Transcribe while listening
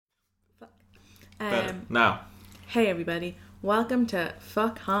Better. Now. Hey everybody, welcome to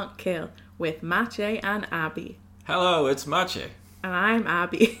Fuck Honk Kill with Mache and Abby. Hello, it's Mache. And I'm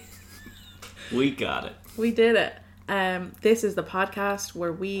Abby. We got it. We did it. This is the podcast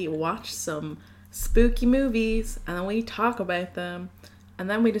where we watch some spooky movies and then we talk about them and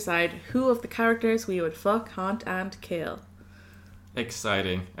then we decide who of the characters we would fuck, haunt and kill.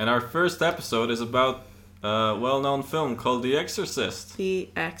 Exciting. And our first episode is about a well-known film called The Exorcist.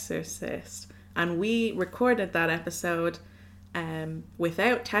 The Exorcist. And we recorded that episode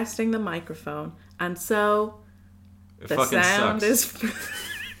without testing the microphone. And so the sound sucks. is...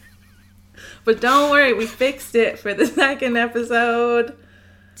 But don't worry, we fixed it for the second episode.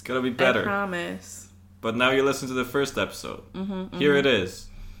 It's gonna be better. I promise. But now you listen to the first episode. Here it is.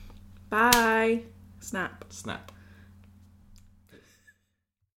 Bye. Snap. Snap.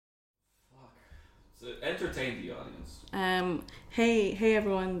 So entertain the audience. Hey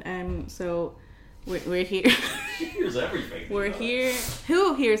everyone. So we're here. She hears everything. We're here.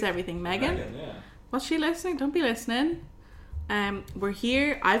 Who hears everything? Megan? Yeah. What's she listening? Don't be listening. We're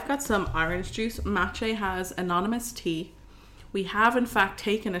here. I've got some orange juice. Mache has anonymous tea. We have in fact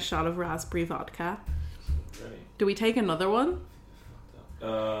taken a shot of raspberry vodka. Ready. Do we take another one?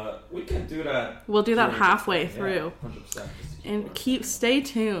 We can do that. We'll do that halfway through. 100%. And stay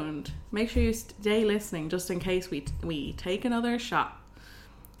tuned. Make sure you stay listening just in case we take another shot.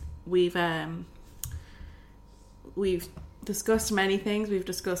 We've discussed many things. We've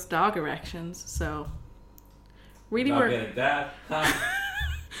discussed dog erections, so really Not getting that.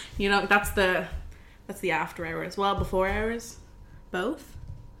 You know, that's the after hours. Well, before hours, both.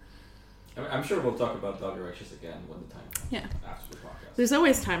 I'm sure we'll talk about dog erections again when the time comes. Yeah. After the podcast. There's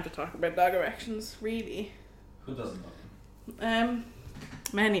always time to talk about dog erections, really. Who doesn't know them?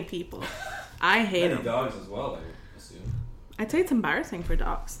 Many people. I hate Many them. dogs as well, I assume. I'd say it's embarrassing for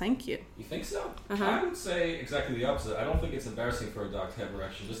dogs. Thank you. You think so? Uh-huh. I would say exactly the opposite. I don't think it's embarrassing for a dog to have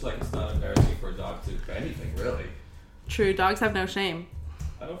erection, just like it's not embarrassing for a dog to anything, really. True, dogs have no shame.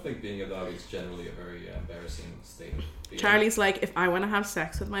 I don't think being a dog is generally a very embarrassing state of being. Charlie's like, if I want to have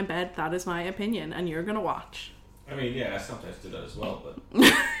sex with my bed, that is my opinion, and you're going to watch. I mean, yeah, I sometimes do that as well, but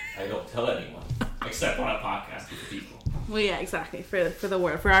I don't tell anyone, except on a podcast with people. Well, yeah, exactly. For the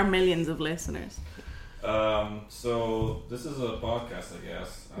world, for our millions of listeners. So this is a podcast, I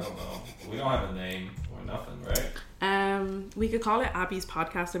guess. I don't know. We don't have a name or nothing, right? We could call it Abby's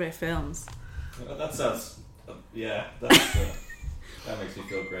podcast about films. That sounds... yeah, that's... that makes me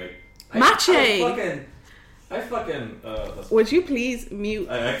feel great. Mache! That's Would you please mute?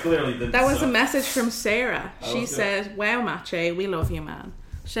 I clearly didn't. That was a message from Sarah. She was said, "Wow, Mache, we love you, man."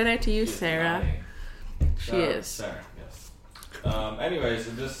 Shout out to you, Sarah. She is. Sarah, yes. Anyways,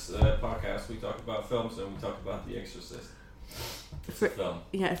 in this podcast, we talk about films and we talk about The Exorcist. It's a film.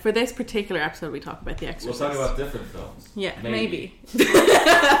 Yeah, for this particular episode, we talk about The Exorcist. We'll talk about different films. Yeah, maybe.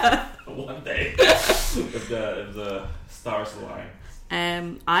 One day, if the stars align.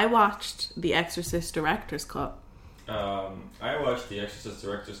 I watched The Exorcist Director's Cut. I watched The Exorcist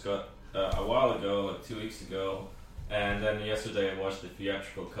Director's Cut a while ago, like 2 weeks ago, and then yesterday I watched the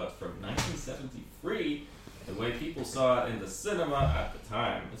theatrical cut from 1973. The way people saw it in the cinema at the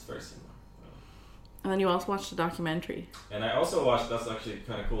time, it's very similar. And then you also watched the documentary. And I also watched, that's actually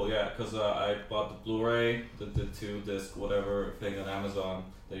kind of cool, yeah, because I bought the Blu-ray, the 2-disc whatever thing on Amazon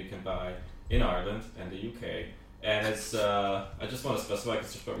that you can buy in Ireland and the UK. And it's, I just want to specify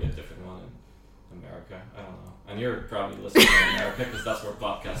because there's probably a different one in America. I don't know. And you're probably listening in America because that's where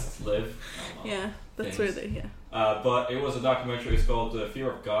podcasts live. I don't know. Yeah, that's where they, yeah. But it was a documentary. It's called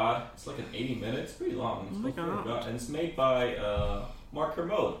Fear of God. It's like an 80 minutes. It's pretty long. It's Oh my called Fear of God. And it's made by Mark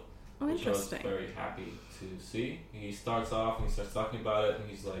Kermode. Oh, Which I was interesting. very happy to see. He starts off and he starts talking about it and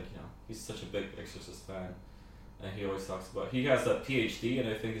he's like, you know, he's such a big Exorcist fan. And he always talks about, he has a PhD and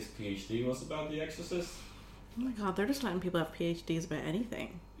I think his PhD was about The Exorcist. Oh my god, they're just letting people have PhDs about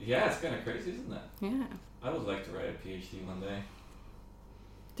anything. Yeah, it's kind of crazy, isn't it? Yeah. I would like to write a PhD one day.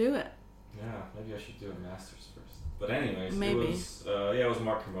 Do it. Yeah, maybe I should do a master's first. But anyways, Maybe. It was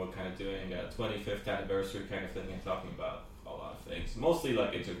Mark Kermode kind of doing a 25th anniversary kind of thing and talking about a lot of things. Mostly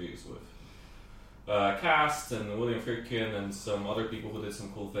like interviews with cast and William Friedkin and some other people who did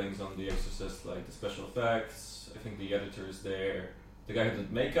some cool things on The Exorcist, like the special effects. I think the editor is there. The guy who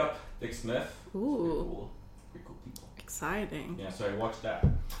did makeup, Dick Smith. Ooh. Pretty cool people. Exciting. Yeah, so I watched that.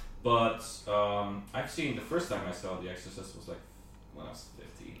 But I've seen, the first time I saw The Exorcist was like when I was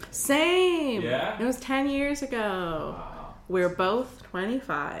 15. Same. Yeah? It was 10 years ago. Wow. We're both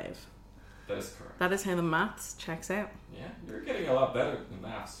 25. That is correct. That is how the maths checks out. Yeah, you're getting a lot better than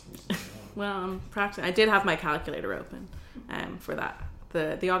maths recently. Well, I did have my calculator open for that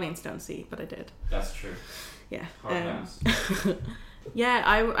the audience don't see, but I did. That's true. Yeah. Hard hands. Yeah,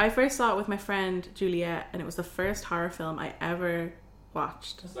 I first saw it with my friend Juliet, and it was the first horror film I ever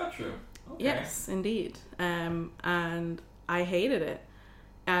watched. Is that true? Okay. Yes, indeed. And I hated it.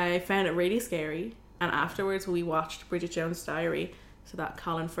 I found it really scary, and afterwards we watched Bridget Jones' Diary so that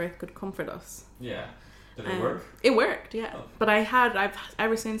Colin Firth could comfort us. Yeah. Did it work? It worked, yeah. Oh. But I've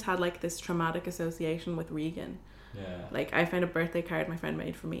ever since had like this traumatic association with Regan. Yeah. Like, I found a birthday card my friend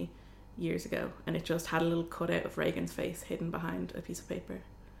made for me years ago, and it just had a little cutout of Reagan's face hidden behind a piece of paper.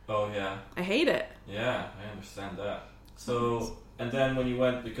 Oh, yeah. I hate it. Yeah, I understand that. So, and then when you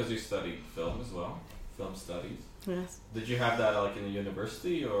went, because you studied film as well, film studies, Yes. did you have that like in the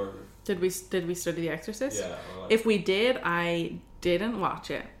university or? Did we study The Exorcist? Yeah. Or like, If we did, I didn't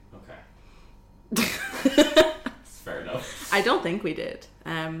watch it. Okay. Fair enough. I don't think we did.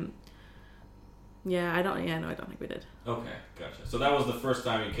 Yeah, I don't think we did. Okay, gotcha. So that was the first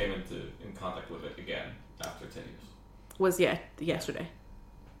time you came in contact with it again after 10 years. Was yesterday.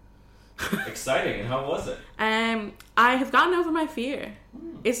 Exciting, and how was it? I have gotten over my fear.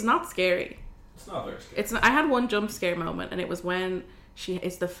 It's not scary. It's not very scary. I had one jump scare moment, and it was when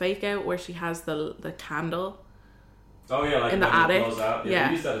it's the fake out where she has the candle. Oh yeah, like in the when attic. It blows out. Yeah, Yeah.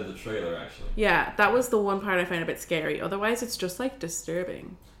 we used that in the trailer actually. Yeah, that was the one part I found a bit scary. Otherwise, it's just like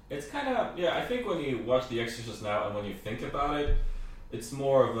disturbing. It's kind of, yeah, I think when you watch The Exorcist now and when you think about it, it's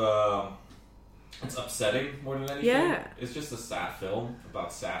more of a, it's upsetting more than anything. Yeah. It's just a sad film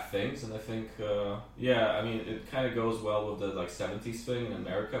about sad things, and I think, yeah, I mean, it kind of goes well with the like 70s thing in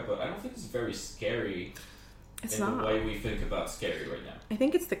America, but I don't think it's very scary It's in not. the way we think about scary right now. I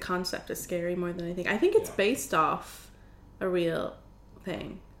think it's the concept is scary more than anything. I think it's based off a real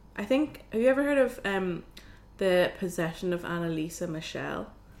thing. I think, have you ever heard of The Possession of Annalisa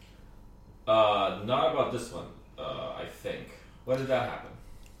Michelle? Not about this one, I think. When did that happen?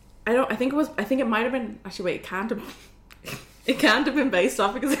 I think it might have been, actually wait, it can't have been based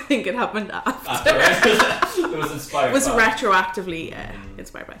off because I think it happened after. It was inspired It was by. retroactively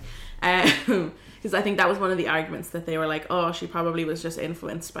inspired by. Because I think that was one of the arguments that they were like, oh, she probably was just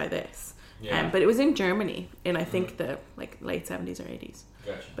influenced by this. Yeah. But it was in Germany in I think the like late 70s or 80s.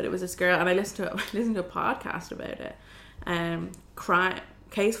 Gotcha. But it was this girl, and I listened to a podcast about it.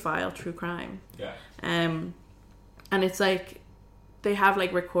 Case file, true crime. Yeah. And it's like they have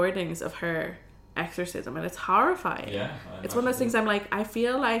like recordings of her exorcism, and it's horrifying. Yeah. It's one of those things I'm like, I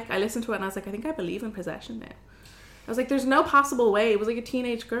feel like I listened to it and I was like, I think I believe in possession now. I was like, there's no possible way. It was like a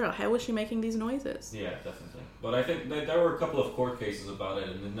teenage girl. How was she making these noises? Yeah, definitely. But I think there were a couple of court cases about it,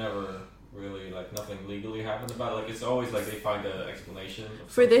 and it never really, like, nothing legally happened about it. Like, it's always like they find an explanation.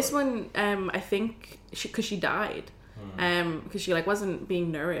 For this one, I think because she died. Because she like wasn't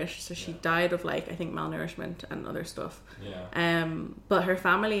being nourished, so she died of like I think malnourishment and other stuff. Yeah. But her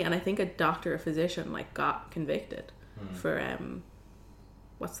family and I think a doctor, a physician, like got convicted for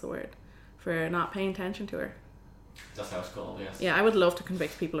what's the word? For not paying attention to her. That's how it's called. Yes. Yeah, I would love to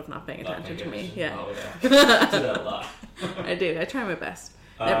convict people of not paying Not attention paying to me. attention. Yeah. Oh, yeah. I do that a lot. I do. I try my best.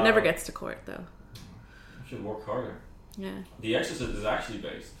 Never gets to court though. You should work harder. Yeah. The Exorcist is actually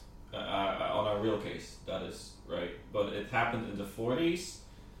based on a real case. That is right, but it happened in the 40s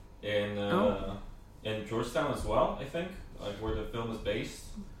in Georgetown as well. I think, like where the film is based.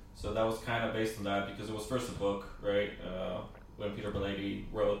 So that was kind of based on that because it was first a book, right? When Peter Blatty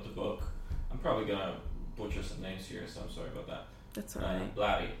wrote the book. I'm probably gonna butcher some names here, so I'm sorry about that. That's alright.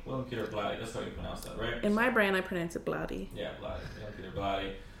 Blatty. William Peter Blatty. That's how you pronounce that, right? In my brain, I pronounce it Blatty. Yeah, Blatty. William Peter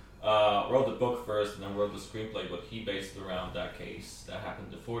Blatty. Wrote the book first and then wrote the screenplay, but he based it around that case that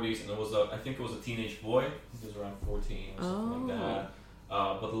happened in the 40s, and it was I think it was a teenage boy. He was around 14 or something like that.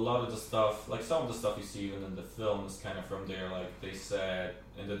 But a lot of the stuff, like some of the stuff you see even in the film, is kind of from there. Like they said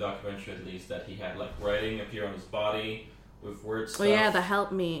in the documentary, at least, that he had like writing appear on his body with word stuff. Oh yeah, the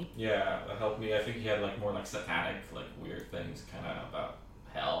help me. Yeah, that helped me. I think he had like more like satanic, like weird things, kind of about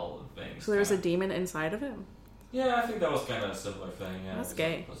hell and things. So there was a demon inside of him. Yeah, I think that was kind of a similar thing. Yeah, That's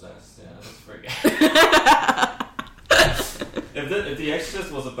gay. Possessed. Yeah, that's very gay. if the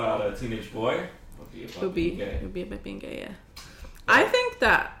Exorcist was about a teenage boy, it would be gay. It would be about being gay. Yeah. I think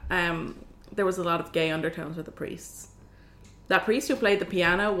that there was a lot of gay undertones with the priests. That priest who played the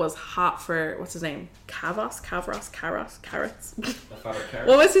piano was hot for what's his name? Carrots.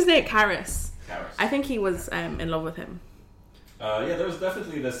 What was his name? Karras. I think he was in love with him. Yeah, there was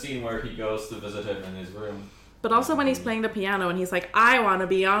definitely the scene where he goes to visit him in his room. But also when he's playing the piano and he's like, I want to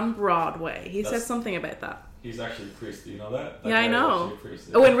be on Broadway. He says something about that. He's actually a priest. Do you know that? Yeah, I know. Priest,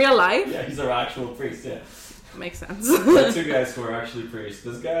 yeah. Oh, in real life? Yeah, he's an actual priest, yeah. Makes sense. There are two guys who are actually priests.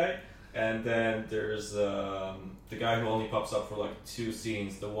 This guy, And then there's the guy who only pops up for like 2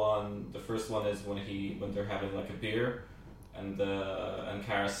 scenes. The first one is when they're having like a beer, and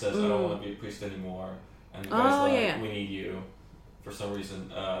Kara says, "I don't want to be a priest anymore," and the guy's "We need you," for some reason.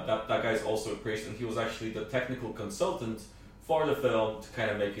 That guy's also a priest, and he was actually the technical consultant for the film to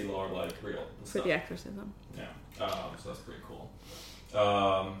kind of make it more like real. For the exorcism. Yeah. So that's pretty cool.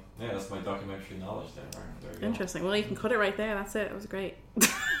 Yeah, that's my documentary knowledge there you Interesting. Well, you can cut it right there. That's it. It was great.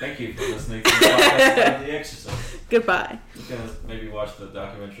 Thank you for listening to the podcast of The Exorcist. Goodbye. You can maybe watch the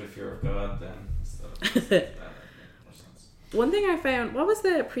documentary Fear of God then. One thing I found, what was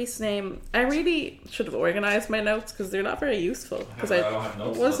the priest's name? I really should have organized my notes because they're not very useful. I don't have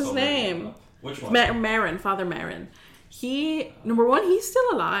notes. What's his name? Which one? Marin, Father Marin. Number one, he's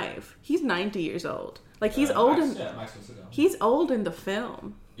still alive. He's 90 years old. Like he's old Max he's old in the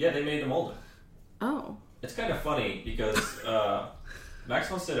film. Yeah, they made him older. Oh. It's kind of funny because Max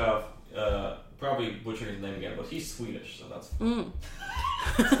von Sydow, probably butchering his name again, but he's Swedish, so that's fine.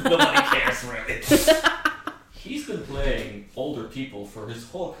 Nobody cares, really. He's been playing older people for his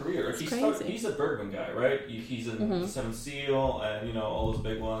whole career. He's a Bergman guy, right? He's in The Seventh Seal and all those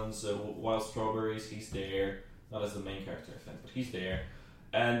big ones. Wild Strawberries, he's there. Not as the main character, I think, but he's there.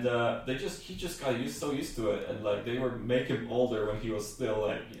 And he just got so used to it, and like they were making him older when he was still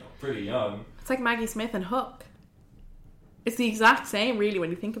like pretty young. It's like Maggie Smith and Hook. It's the exact same, really, when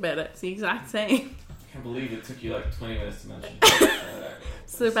you think about it. It's the exact same. I can't believe it took you like 20 minutes to mention.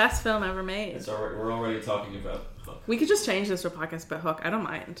 It's the best film ever made. We're already talking about Hook. We could just change this to a podcast about Hook. I don't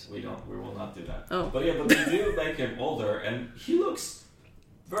mind. We will not do that. Oh. But they do make him older, and he looks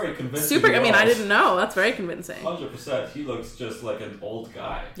very convincing. Super. I mean, I didn't know. That's very convincing. 100%. He looks just like an old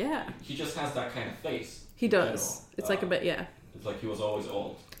guy. Yeah. He just has that kind of face. He does. It's like a bit, yeah. It's like he was always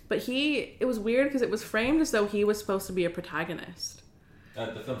old. But it was weird because it was framed as though he was supposed to be a protagonist.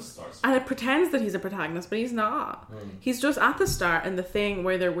 The film starts. And it pretends that he's a protagonist, but he's not. He's just at the start in the thing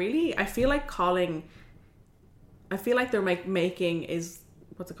where they're really, I feel like they're making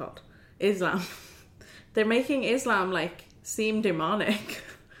what's it called? Islam. They're making Islam like seem demonic.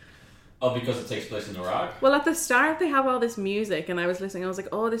 Oh, because it takes place in Iraq? Well, at the start they have all this music and I was listening, I was like,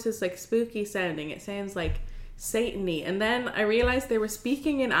 oh, this is like spooky sounding. It sounds like Satan-y. And then I realised they were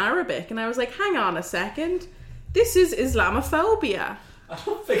speaking in Arabic and I was like, hang on a second. This is Islamophobia. I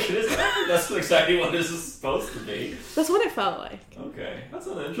don't think it is. I don't think that's exactly what this is supposed to be. That's what it felt like. Okay. That's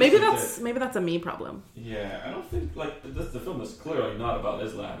an interesting Maybe that's a me problem. Yeah, I don't think like the film is clearly not about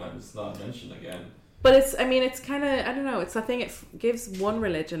Islam and it's not mentioned again. But it's kind of, I don't know, it's the thing, it gives one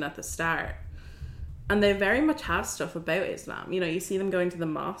religion at the start. And they very much have stuff about Islam. You see them going to the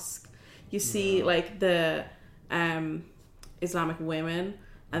mosque. You see, like, the Islamic women.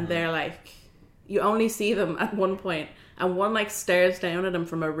 And they're, like, you only see them at one point. And one, like, stares down at him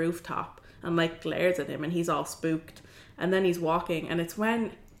from a rooftop. And, like, glares at him. And he's all spooked. And then he's walking. And it's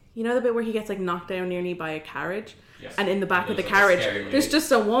when, the bit where he gets, like, knocked down nearly by a carriage? Yes. And in the back of the carriage, there's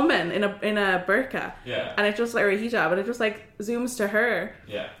just a woman in a burqa. Yeah. And it just like, or a hijab, and it just like zooms to her.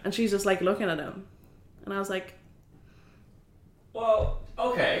 Yeah. And she's just like looking at him. And I was like, well,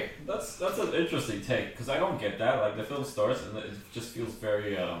 okay, that's an interesting take because I don't get that. Like the film starts and it just feels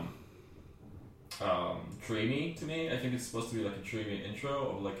very dreamy to me. I think it's supposed to be like a dreamy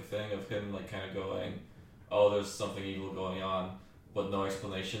intro of like a thing of him like kind of going, oh, there's something evil going on, but no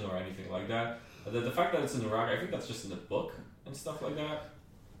explanation or anything like that. The fact that it's in Iraq, I think that's just in the book and stuff like that.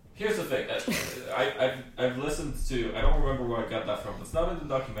 Here's the thing, I've listened to, I don't remember where I got that from. It's not in the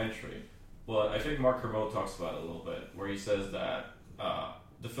documentary, but I think Mark Kermode talks about it a little bit, where he says that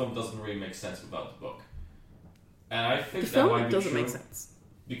the film doesn't really make sense without the book. And I think the film might be doesn't true make sense.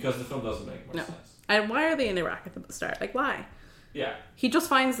 because the film doesn't make more sense. And why are they in Iraq at the start? Like, why? Yeah. He just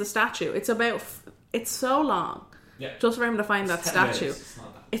finds the statue. It's so long. Yeah. Just for him to find that statue.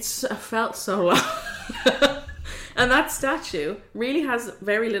 It felt so long. And that statue really has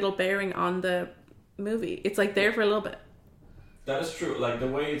very little bearing on the movie. It's like there for a little bit. That is true. Like the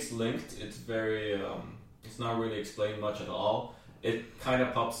way it's linked, it's very, it's not really explained much at all. It kind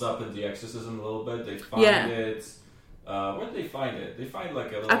of pops up in The Exorcism a little bit. They find it. Where did they find it? They find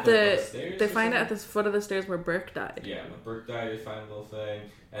like a little at bit the stairs. They find it at the foot of the stairs where Burke died. Yeah, when Burke died, they find a little thing,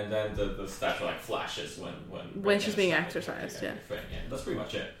 and then the statue like flashes when she's being exorcised. Yeah, that's pretty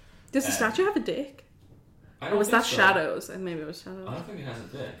much it. Does the statue have a dick? Or was that shadows? And maybe it was shadows. I don't think it has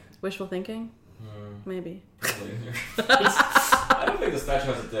a dick. Wishful thinking? Maybe. Probably. I don't think the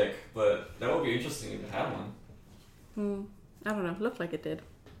statue has a dick, but that would be interesting if it had one. I don't know. Looked like it did.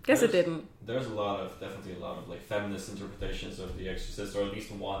 Guess it didn't. There's definitely a lot of like feminist interpretations of The Exorcist, or at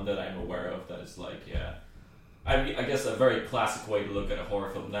least one that I'm aware of that is like, I mean, I guess a very classic way to look at a horror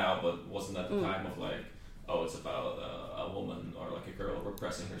film now, but wasn't at the time of like, oh, it's about a woman or like a girl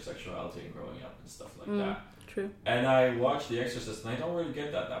repressing her sexuality and growing up and stuff like that. True. And I watched The Exorcist, and I don't really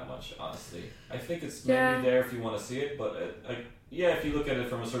get that much, honestly. I think it's maybe there if you want to see it, but if you look at it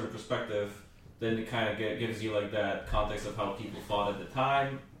from a certain perspective, then it kind of gives you like that context of how people thought at the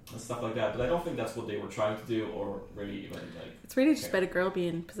time and stuff like that. But I don't think that's what they were trying to do, or really even like. It's really just about a girl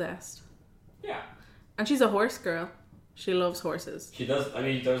being possessed. Yeah. And she's a horse girl. She loves horses. She does. I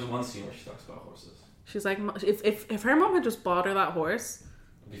mean, there's one scene where she talks about horses. She's like, if her mom had just bought her that horse,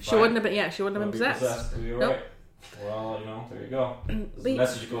 she wouldn't have been. Yeah, she wouldn't have been possessed. You're nope. right. Well, there you go. There's a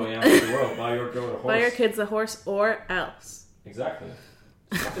message going out to the world: buy your girl a horse. Buy your kids a horse, or else. Exactly.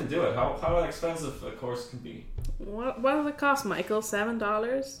 Fucking do it. How expensive a course can be. What does it cost, Michael?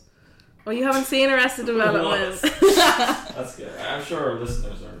 $7? Oh, you haven't seen Arrested Development. That's good. I'm sure our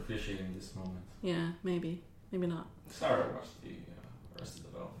listeners are appreciating this moment. Yeah, maybe not. Sarah watched the Arrested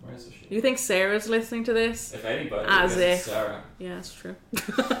Development, right? So you think Sarah's listening to this? If anybody, as if Sarah. Yeah, that's true.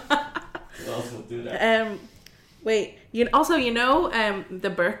 Who else will do that? Wait.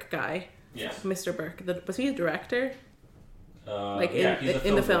 The Burke guy. Yes. Mr. Burke. Was he a director?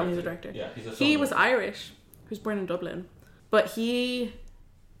 In the film, he's a director. Yeah, he's a film He was director. Irish. He was born in Dublin, but he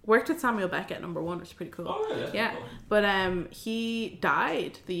worked with Samuel Beckett at number 1, which is pretty cool. Oh, really? Yeah, cool. But he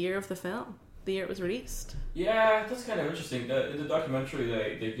died the year of the film, the year it was released. Yeah, that's kind of interesting. In the documentary,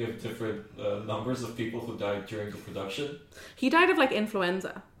 they give different numbers of people who died during the production. He died of like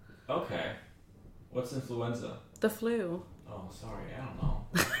influenza. Okay, what's influenza? The flu. Oh, sorry, I don't know.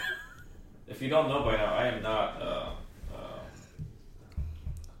 If you don't know by now, I am not.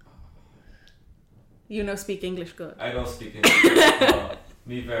 Speak English good. I don't speak English.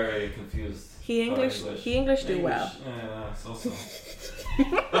 Me very confused. He English do well. Yeah, so.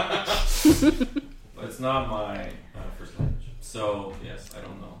 But it's not my first language. So, yes, I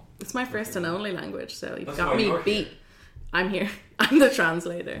don't know. It's my first and only language, so you've That's got why me you're beat. here. I'm here. I'm the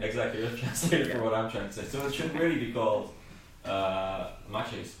translator. Exactly, you're the translator for what I'm trying to say. So it should really be called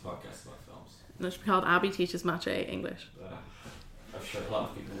Mache's podcast about films. And it should be called Abby Teaches Mache English. I'm sure a lot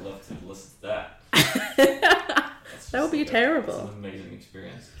of people would love to listen to that. That would be terrible. It's an amazing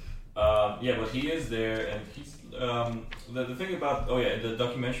experience. But he is there, and he's the thing about in the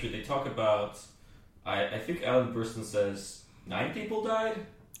documentary they talk about. I think Alan Burstyn says 9 people died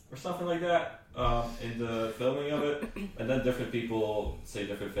or something like that in the filming of it, and then different people say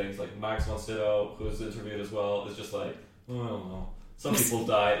different things. Like Max von Sydow, who's interviewed as well, is just like, I don't know. Some people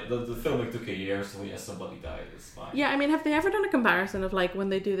died. The filming took a year, so somebody died. It's fine. Yeah, I mean, have they ever done a comparison of like when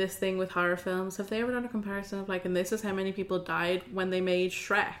they do this thing with horror films? Have they ever done a comparison of like, and this is how many people died when they made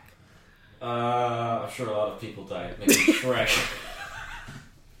Shrek? I'm sure a lot of people died making Shrek.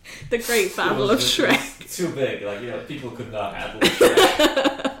 The Great Battle of Shrek. Too big. Like, people could not handle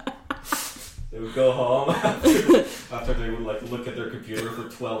Shrek. They would go home after they would like look at their computer for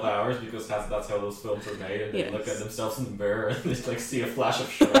 12 hours because that's how those films are made, and they look at themselves in the mirror and they like see a flash of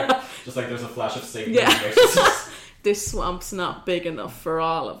Shrek, just like there's a flash of Satan. Yeah. This swamp's not big enough for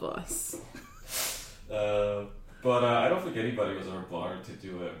all of us. But I don't think anybody was ever bothered to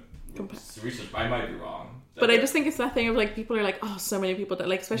do it. Research. I might be wrong. But I just think it's that thing of like people are like, oh, so many people died,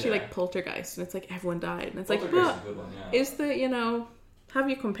 like especially like Poltergeist, and it's like everyone died, and it's like, but is a good one, yeah. Is the have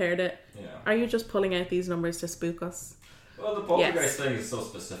you compared it? Yeah. Are you just pulling out these numbers to spook us? Well, the Poltergeist thing is so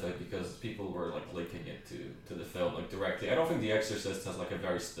specific because people were like linking it to the film like directly. I don't think The Exorcist has like a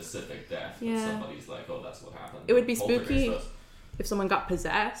very specific death. Yeah. And somebody's like, oh, that's what happened. It would be spooky if someone got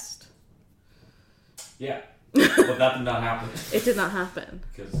possessed. Yeah. But that did not happen. It did not happen.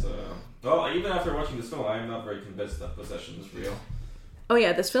 Because, even after watching this film, I am not very convinced that possession is real. Oh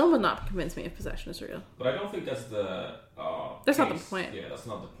yeah, this film would not convince me if possession is real. But I don't think that's the that's case. not the point. Yeah, that's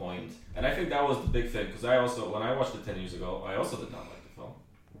not the point. And I think that was the big thing, because when I watched it 10 years ago, I also did not like the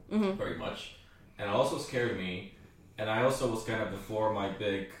film very much. And it also scared me. And I also was kind of before my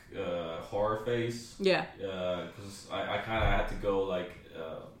big horror phase. Yeah. Because I kind of had to go like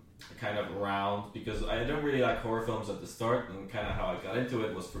kind of around, because I didn't really like horror films at the start, and kind of how I got into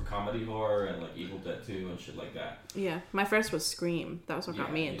it was for comedy horror and like Evil Dead 2 and shit like that. Yeah, my first was Scream. That was what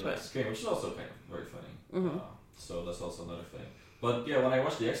got me into it. Scream, which is also kind of very funny. So that's also another thing. But yeah, when I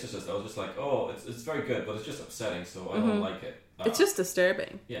watched The Exorcist, I was just like, oh, it's very good, but it's just upsetting, so I don't like it. It's just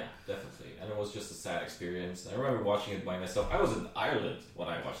disturbing. Yeah, definitely. And it was just a sad experience. I remember watching it by myself. I was in Ireland when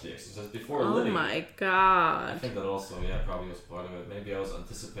I watched The Exorcist before living. Oh my god. I think that also, probably was part of it. Maybe I was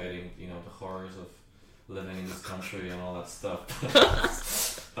anticipating, the horrors of living in this country and all that stuff.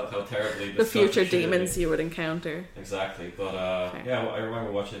 how terribly the future demons you would encounter. Exactly. But I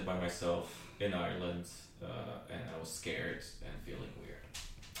remember watching it by myself in Ireland. and I was scared and feeling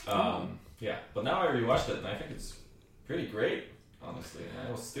weird. Yeah, but now I rewatched it and I think it's pretty great, honestly. And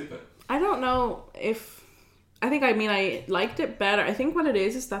it was stupid. I don't know if... I liked it better. I think what it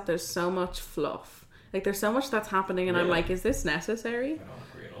is that there's so much fluff. Like, there's so much that's happening and I'm like, is this necessary? I don't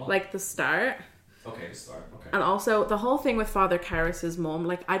agree at all. Like, the start. Okay, the start. Okay. And also, the whole thing with Father Karras' mum,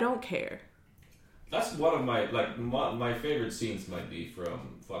 like, I don't care. That's one of my, like, my favorite scenes might be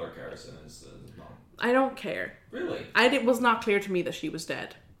from Father Karras and his mom. I don't care. Really? It was not clear to me that she was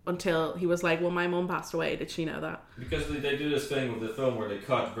dead until he was like, well, my mum passed away. Did she know that? Because they do this thing with the film where they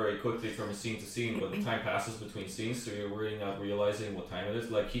cut very quickly from a scene to scene, but the time passes between scenes, so you're really not realizing what time it is.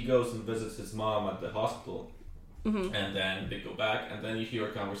 Like, he goes and visits his mom at the hospital, and then they go back, and then you hear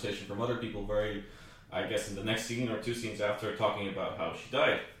a conversation from other people I guess in the next scene or 2 scenes after, talking about how she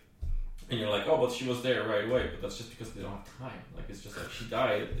died. And you're like, oh, but she was there right away. But that's just because they don't have time. Like, it's just like she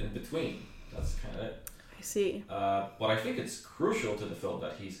died in between. That's kind of it. I see. But I think it's crucial to the film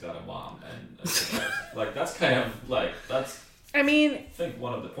that he's got a mom. And like, that's kind of, like, that's... I mean... I think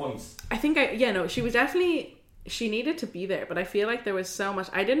one of the points. I think, she was definitely... She needed to be there, but I feel like there was so much...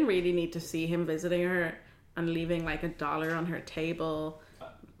 I didn't really need to see him visiting her and leaving, like, $1 on her table,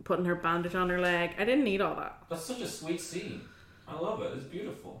 putting her bandage on her leg. I didn't need all that. That's such a sweet scene. I love it. It's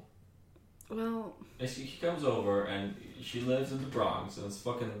beautiful. Well... He comes over and she lives in the Bronx and it's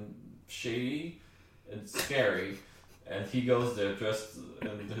fucking shady and scary, and he goes there dressed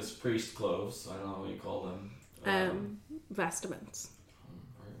in his priest clothes. I don't know what you call them. Vestments.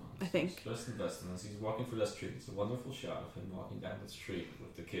 Very well. I think. He's dressed in vestments. He's walking through that street. It's a wonderful shot of him walking down the street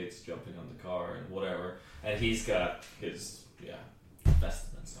with the kids jumping on the car and whatever. And he's got his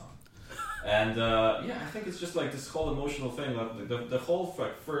vestments on. And I think it's just like this whole emotional thing. Like the whole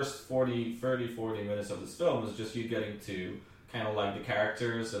first 40 minutes of this film is just you getting to kind of like the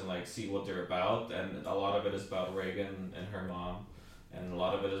characters and like see what they're about, and a lot of it is about Reagan and her mom, and a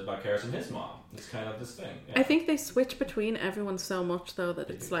lot of it is about Karras and his mom. It's kind of this thing. Yeah. I think they switch between everyone so much though that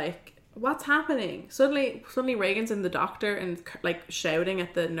it's like, what's happening? Suddenly Reagan's in the doctor and like shouting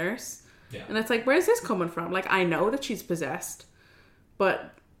at the nurse, and it's like, where's this coming from? Like, I know that she's possessed,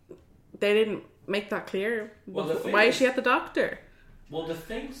 but they didn't make that clear. Well, why is she at the doctor? Well, the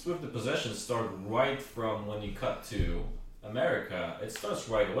things with the possession start right from when you cut to America. It starts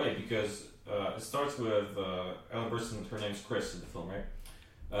right away because it starts with Ellen Burstyn, her name's Chris in the film,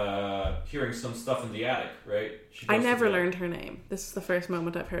 right? Hearing some stuff in the attic, right? I never learned her name. This is the first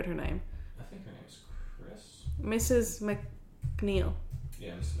moment I've heard her name. I think her name's Chris. Mrs. McNeil.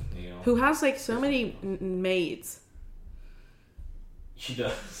 Yeah, Mrs. McNeil. Who has like so many maids. She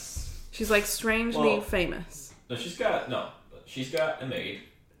does. She's like strangely famous. No, she's got a maid.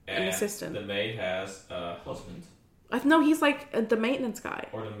 And an assistant. The maid has a husband. No, he's like the maintenance guy.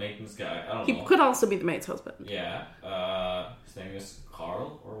 Or the maintenance guy. I don't know. He could also be the maid's husband. Yeah. His name is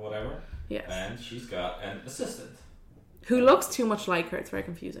Carl or whatever. Yes. And she's got an assistant. Who looks too much like her. It's very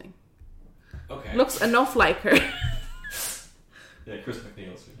confusing. Okay. Looks enough like her. Yeah, Chris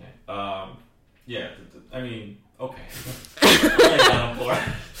McNeil's her name. I mean, okay. I'll take that on board.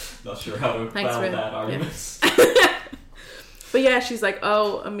 Not sure how to balance that argument. Yeah. But yeah, she's like,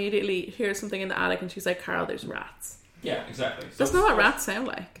 oh, immediately here's something in the attic, and she's like, Carl, there's rats. Yeah, exactly. So that's not what rats sound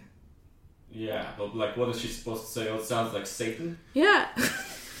like. Yeah, but like, what is she supposed to say? Oh, it sounds like Satan. Yeah.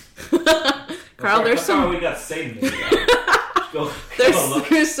 Carl, there's some. We got Satan in the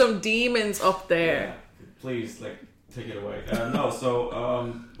There's some demons up there. Yeah, please, like, take it away.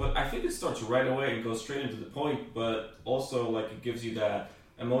 But I think it starts right away and goes straight into the point, but also like it gives you that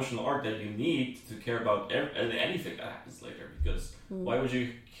emotional arc that you need to care about anything that happens later. Because why would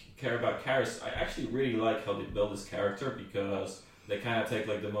you care about Karras? I actually really like how they build this character because they kind of take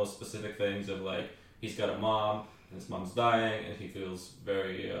like the most specific things of like he's got a mom and his mom's dying and he feels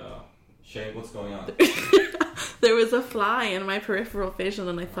very Shane, what's going on? There was a fly in my peripheral vision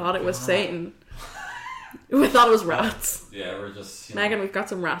and I thought it was Satan. We thought it was rats. Yeah, we're just Megan, we've got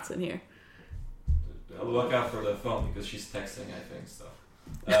some rats in here. Look out for the phone because she's texting, I think, so.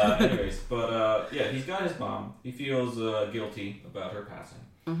 Anyways, but he's got his mom. He feels guilty about her passing.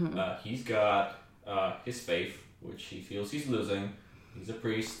 Mm-hmm. He's got his faith, which he feels he's losing. He's a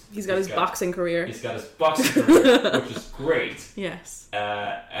priest. He's got his boxing career. He's got his boxing career, which is great. Yes.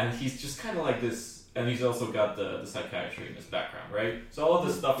 And he's just kind of like this. And he's also got the psychiatry in his background, right? So all of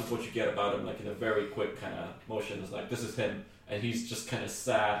this stuff is what you get about him, like in a very quick kind of motion. It's like, this is him. And he's just kind of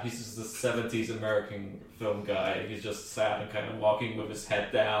sad. He's just this 70s American film guy. He's just sad and kind of walking with his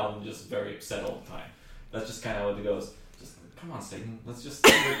head down, just very upset all the time. That's just kind of what it goes. Just, come on, Satan. Let's just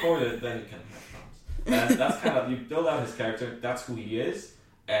record it, then you can have problems. And that's kind of, you build out his character. That's who he is.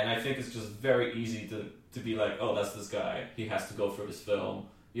 And I think it's just very easy to to be like, oh, that's this guy. He has to go through this film.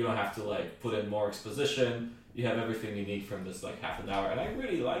 You don't have to like put in more exposition. You have everything you need from this like half an hour. And I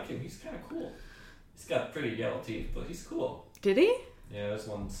really like him. He's kind of cool. He's got pretty yellow teeth, but he's cool. Did he? Yeah, there's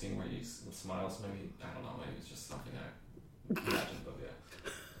one scene where he smiles. Maybe, I don't know, maybe it's just something I imagine, but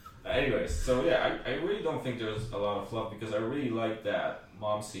yeah. Anyways, so yeah, I really don't think there's a lot of fluff because I really like that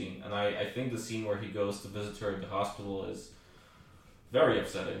mom scene. And I think the scene where he goes to visit her in the hospital is very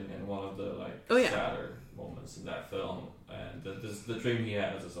upsetting and one of the like sadder moments in that film. And the dream he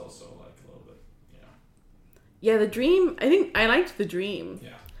has is also like a little bit, Yeah, the dream, I think I liked the dream.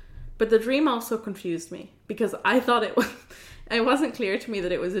 Yeah. But the dream also confused me because I thought it was, it wasn't clear to me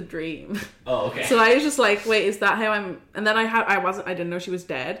that it was a dream. Oh, okay. So I was just like, wait, is that how I'm, and then I didn't know she was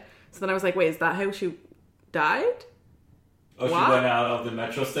dead. So then I was like, wait, is that how she died? Oh, what? She went out of the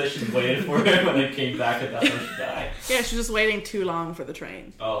metro station, waited for him, and then came back, and that's when she died. Yeah, she's just waiting too long for the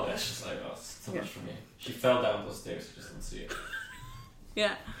train. Oh, that's just like, oh, it's too much for me. She fell down those stairs, she just didn't see it.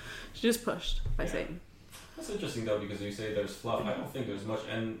 Yeah, she just pushed by Satan. That's interesting though, because you say there's fluff. I don't think there's much.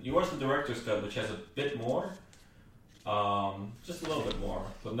 And you watch the director's cut, which has a bit more, just a little bit more,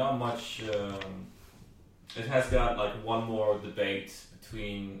 but not much. It has got like one more debate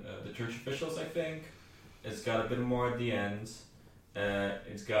between the church officials, I think. It's got a bit more at the end.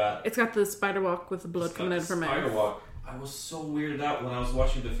 It's got the spider walk with the blood coming out of her mouth. Spider walk. I was so weirded out when I was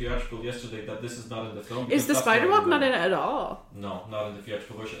watching the theatrical yesterday that this is not in the film. Is the spider walk not in it at all? No, not in the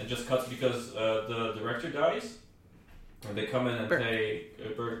theatrical version. It just cuts because the director dies. And they come in and say,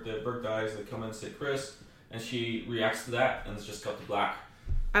 Burke dies, they come in and say Chris, and she reacts to that, and it's just cut to black.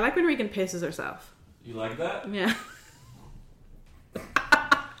 I like when Regan pisses herself. You like that? Yeah.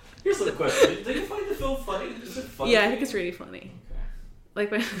 Here's the question. Did you find the film funny? Is it funny? Yeah, I think it's really funny. Okay.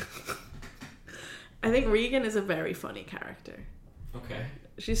 Like when... I think Regan is a very funny character. Okay.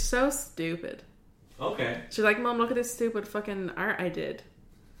 She's so stupid. Okay. She's like, Mom, look at this stupid fucking art I did.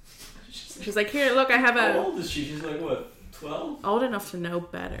 She's like, here, look, I have a... How old is she? She's like, what, 12? Old enough to know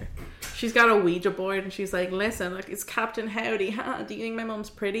better. She's got a Ouija board and she's like, listen, like, it's Captain Howdy. Ha, do you think my mom's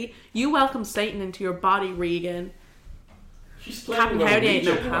pretty? You welcome Satan into your body, Regan. She's playing Captain with Howdy a ain't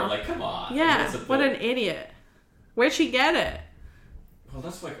no Ouija board. pal. Like, come on. Yeah, what an idiot. Where'd she get it? Well,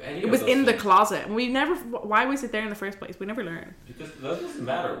 that's like any It was in the closet. We never... Why was it there in the first place? We never learned. Because that doesn't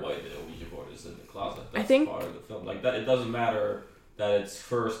matter why the Ouija board is in the closet. That's I think... part of the film. Like, that, it doesn't matter that it's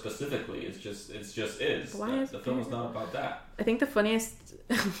her specifically. It's just is. Why is the film is not about that. I think the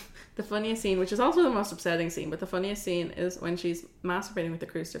funniest scene, which is also the most upsetting scene, but the funniest scene is when she's masturbating with the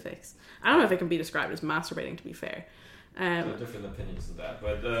crucifix. I don't know if it can be described as masturbating, to be fair. There are different opinions of that,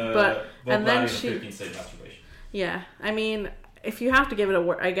 but and then she 15 say masturbation. Yeah, I mean, if you have to give it a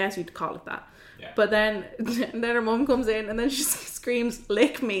word, I guess you'd call it that. Yeah. But then her mum comes in and then she screams,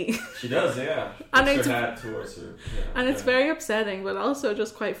 "Lick me!" She does, yeah. And it's her hat towards her. Yeah, and it's very upsetting, but also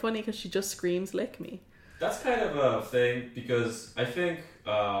just quite funny because she just screams, "Lick me!" That's kind of a thing because I think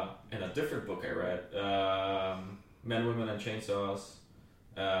in a different book I read, Men, Women, and Chainsaws.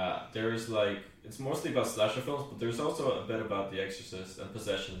 There's like it's mostly about slasher films, but there's also a bit about The Exorcist and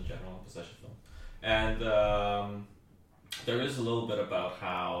possession in general, possession film, and there is a little bit about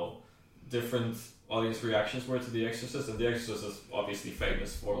how different audience reactions were to The Exorcist, and The Exorcist is obviously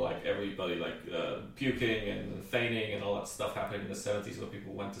famous for like everybody like puking and fainting and all that stuff happening in the 70s when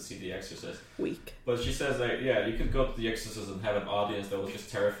people went to see The Exorcist. Weak. But she says that yeah, you could go to The Exorcist and have an audience that was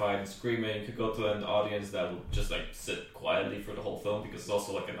just terrified and screaming. You could go to an audience that would just like sit quietly for the whole film because it's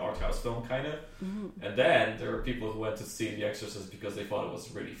also like an art house film kind of. Mm-hmm. And then there were people who went to see The Exorcist because they thought it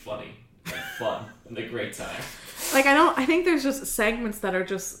was really funny and fun and a great time. Like I think there's just segments that are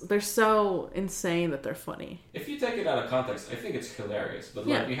just they're so insane that they're funny. If you take it out of context, I think it's hilarious. But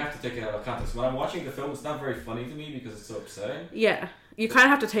like you have to take it out of context. When I'm watching the film, it's not very funny to me because it's so upsetting. Yeah, you kind of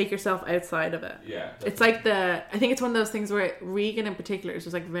have to take yourself outside of it. Yeah, definitely. It's like I think it's one of those things where Regan in particular is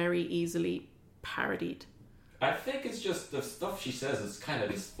just like very easily parodied. I think it's just the stuff she says is kind of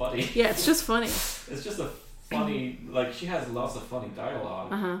just funny. Yeah, it's just funny. It's just a funny, like she has lots of funny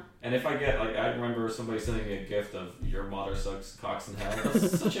dialogue. Uh-huh. And if I get like, I remember somebody sending me a gift of your mother sucks cocks in hell.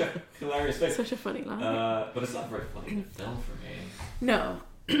 That's such a hilarious thing. Such a funny line. But it's not very funny in the film for me. No.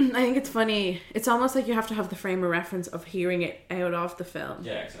 I think it's funny. It's almost like you have to have the frame of reference of hearing it out of the film.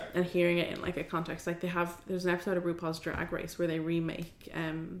 Yeah, exactly. And hearing it in like a context. Like there's an episode of RuPaul's Drag Race where they remake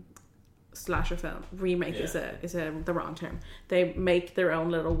slasher film. Remake is the wrong term. They make their own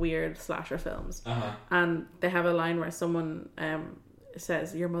little weird slasher films. Uh-huh. And they have a line where someone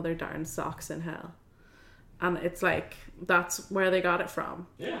says, "Your mother darns socks in hell." And it's like, that's where they got it from.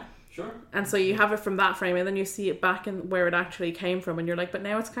 Yeah, sure. And so you have it from that frame, and then you see it back in where it actually came from, and you're like, but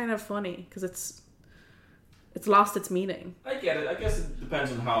now it's kind of funny, because it's... It's lost its meaning. I get it. I guess it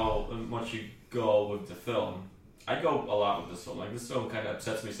depends on how much you go with the film. I go a lot with this film. Like, this film kind of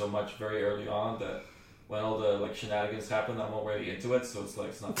upsets me so much very early on that when all the like shenanigans happen, I'm already into it. So it's like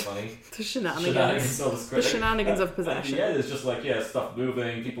it's not funny. The shenanigans. The shenanigans of possession. At the end, it's just like stuff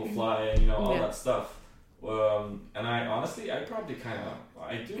moving, people flying, all that stuff. And I honestly, I do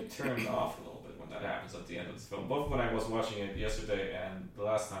turn off a little bit when that happens at the end of this film. Both when I was watching it yesterday and the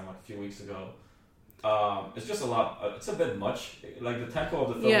last time, like a few weeks ago. It's just a lot. It's a bit much. Like the tempo of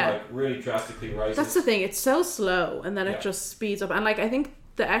the film, like really drastically rises. That's the thing. It's so slow, and then it just speeds up. And like I think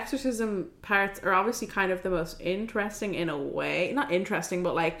the exorcism parts are obviously kind of the most interesting in a way. Not interesting,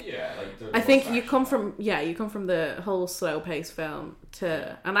 but like I think you come from the whole slow paced film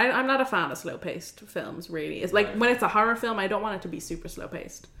to, and I'm not a fan of slow paced films. Really, it's like when it's a horror film, I don't want it to be super slow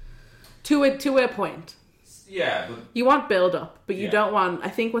paced. To a point. Yeah, but you want build up, but you don't want. I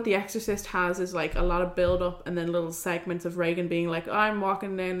think what The Exorcist has is like a lot of build up, and then little segments of Regan being like, "I'm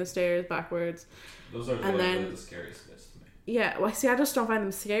walking down the stairs backwards." Those are the scariest bits to me. Yeah, well, see, I just don't find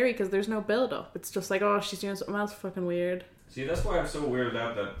them scary because there's no build up. It's just like, oh, she's doing something else fucking weird. See, that's why I'm so weirded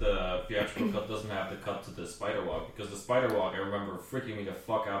out that the theatrical cut doesn't have the cut to the spider walk, because the spider walk I remember freaking me the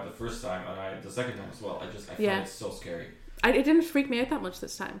fuck out the first time, and the second time as well. I found it so scary. It didn't freak me out that much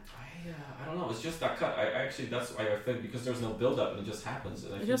this time. I don't know. It's just that cut. That's why I think, because there's no build up and it just happens,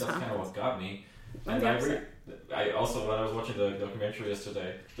 and I think that's kind of what got me. And I also, when I was watching the documentary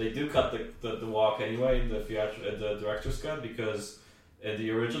yesterday, they do cut the walk anyway in the director's cut, because in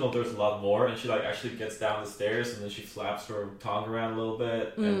the original there's a lot more, and she like actually gets down the stairs and then she flaps her tongue around a little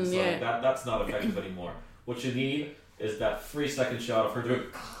bit, and it's like that's not effective anymore. What you need is that 3-second shot of her doing,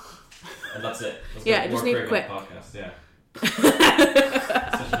 and that's it. I just need quick podcast. Yeah.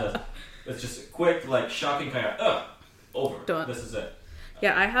 It's just a quick, like, shocking kind of over. Done. This is it.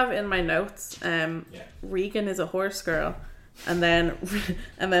 Yeah, I have in my notes. Regan is a horse girl, and then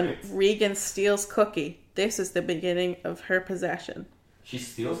Regan steals Cookie. This is the beginning of her possession. She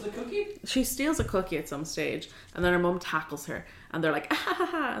steals the cookie? She steals a cookie at some stage, and then her mum tackles her, and they're like, ah, ha, ha,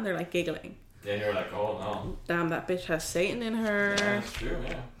 ha, and they're like giggling. Then you're like, oh no. Damn, that bitch has Satan in her. Yeah, that's true,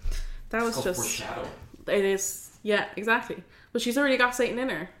 yeah. That was just... foreshadow. It is, yeah, exactly. But she's already got Satan in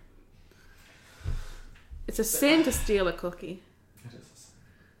her. It's a sin to steal a cookie. It is a sin.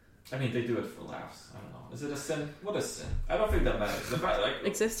 I mean, they do it for laughs. I don't know. Is it a sin? What is sin? I don't think that matters. The fact, like,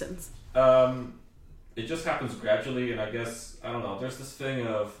 existence. It just happens gradually, and I guess, I don't know, there's this thing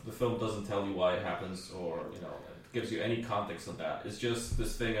of the film doesn't tell you why it happens, or, it gives you any context on that. It's just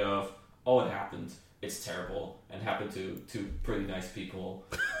this thing of, oh, it happened. It's terrible, and happened to two pretty nice people.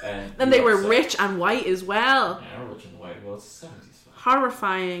 And they were rich and white as well. Yeah, rich and white. Well, it's the 70s.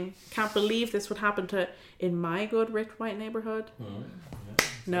 Horrifying. Can't believe this would happen in my good rich white neighborhood. Mm-hmm. Yeah,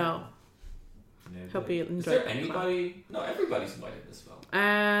 no. Hope you enjoyed. Is there anybody? No, everybody's white in this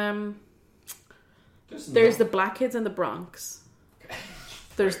film. There's the black kids in the Bronx.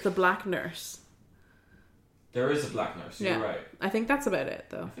 There's the black nurse. There is a black nurse. You're right. I think that's about it,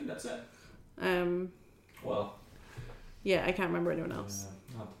 though. I think that's it. Well. Yeah, I can't remember anyone else.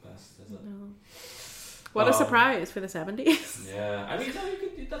 Yeah, not the best, is it? No. What a surprise for the 70s. Yeah, I mean,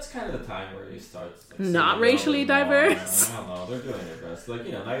 that's kind of the time where you start... Like, not racially diverse. I don't know, they're doing their best. Like,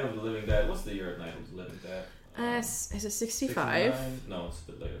 Night of the Living Dead. What's the year of Night of the Living Dead? Is it 65? No, it's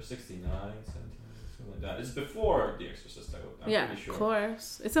a bit later. 69, 70, something like that. It's before The Exorcist, I'm pretty sure. Of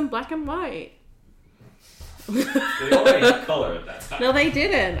course. It's in black and white. They already had color at that time. No, they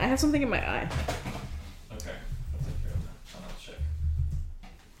didn't. I have something in my eye. Okay, I'll take care of that. I'll check.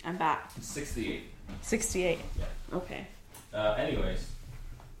 I'm back. It's 68. 68. Yeah. Okay. Anyways.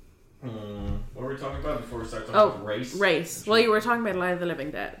 What were we talking about before we start talking about race? Race. Well, you were talking about Night of the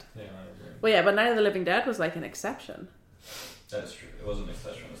Living Dead. Yeah, well, yeah, but Night of the Living Dead was like an exception. That's true. It was an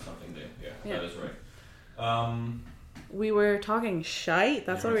exception. It's something new. Yeah, that is right. We were talking shite.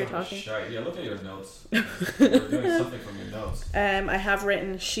 That's what we were talking. Shite. Yeah, look at your notes. We're doing something from your notes. I have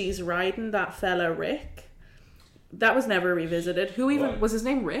written, she's riding that fella Rick. That was never revisited. Who even... Was his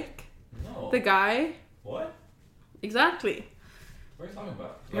name Rick? No. The guy? What? Exactly. What are you talking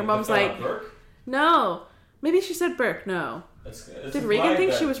about? Your mom's like... Burke? No. Maybe she said Burke. No. It's Did Regan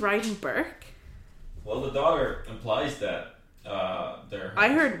think she was riding Burke? Well, the daughter implies that they're... I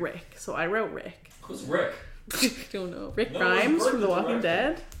heard Rick, so I wrote Rick. Who's Rick? I don't know. Rick Grimes from The Walking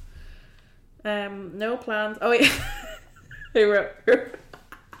Dead. No plans. Oh, yeah.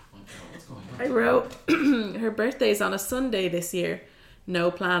 I wrote her birthday's on a Sunday this year.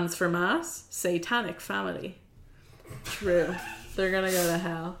 No plans for mass. Satanic family. True. They're gonna go to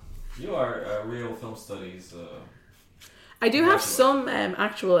hell. You are real film studies. I do have some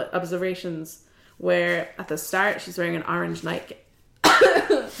actual observations where at the start she's wearing an orange nightgown.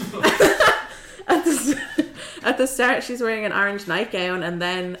 At the start she's wearing an orange nightgown, and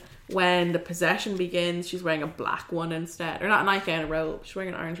then when the possession begins she's wearing a black one instead. Or not a nightgown, a robe. She's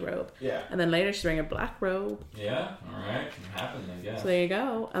wearing an orange robe. Yeah. And then later she's wearing a black robe. Yeah, alright. Can happen, I guess. So there you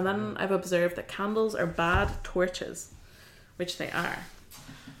go. And then I've observed that candles are bad torches, which they are.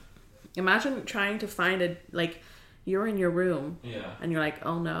 Imagine trying to find a, like, you're in your room, yeah, and you're like,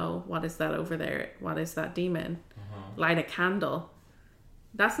 oh no, what is that over there? What is that demon? Light a candle.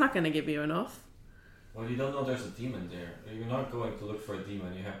 That's not going to give you enough. Well, you don't know there's a demon there. You're not going to look for a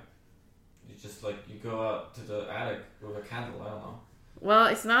demon. You just like, you go out to the attic with a candle. I don't know. Well,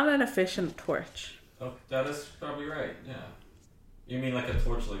 it's not an efficient torch. Oh, that is probably right. Yeah. You mean like a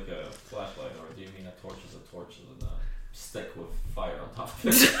torch, like a flashlight, or do you mean a torch is a torch and a stick with fire on top of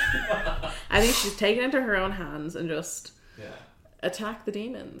it? I think she's taken into her own hands and just yeah, attack the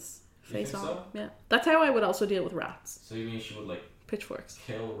demons face on. So? Yeah, that's how I would also deal with rats. So you mean she would like pitchforks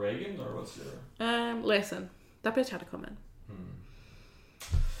kill Reagan, or what's your? Listen, that bitch had to come in.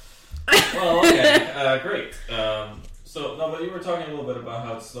 Well, okay, great. So no, but you were talking a little bit about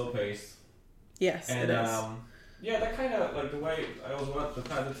how it's slow paced. Yes, and it is. yeah, that kind of like the way I was the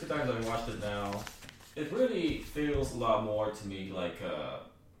 2 times I watched it now, it really feels a lot more to me like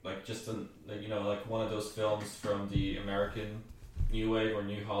just like one of those films from the American New Wave or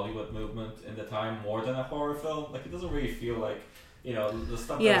New Hollywood movement in the time, more than a horror film. Like, it doesn't really feel like, you know, the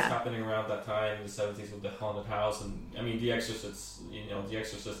stuff that was happening around that time in the 70s with the haunted house, and I mean The Exorcist. You know, The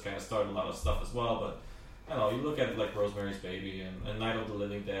Exorcist kind of started a lot of stuff as well, but I don't know, you look at like Rosemary's Baby and Night of the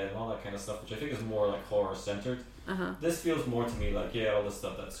Living Dead and all that kind of stuff, which I think is more like horror centered. This feels more to me like, all the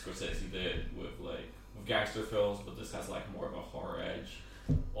stuff that Scorsese did with gangster films, but this has like more of a horror edge,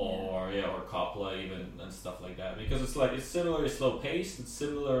 or or Coppola even, and stuff like that, because it's like, it's similarly slow paced, it's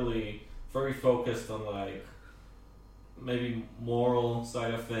similarly very focused on like maybe moral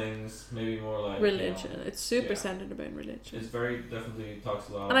side of things, maybe more like religion. It's super centered about religion. It's very definitely talks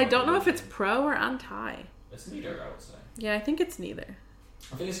a lot. And I don't know if it's pro or anti. It's neither, I would say. Yeah, I think it's neither.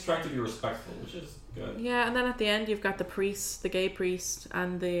 I think it's trying to be respectful, which is good. Yeah, and then at the end you've got the priest, the gay priest,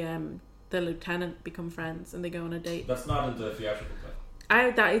 and the lieutenant become friends, and they go on a date. That's not in the theatrical cut.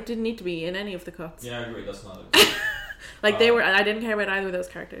 It didn't need to be in any of the cuts. Yeah, I agree. That's not it. Like they were. I didn't care about either of those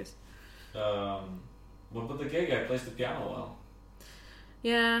characters. Well, but the gay guy plays the piano well.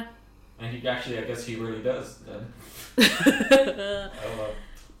 Yeah. And he actually, I guess he really does then. I don't know.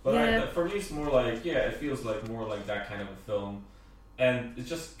 But for me, it's more like, it feels like more like that kind of a film. And it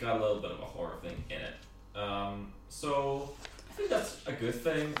just got a little bit of a horror thing in it. So I think that's a good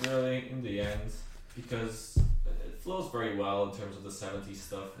thing, really, in the end, because it flows very well in terms of the 70s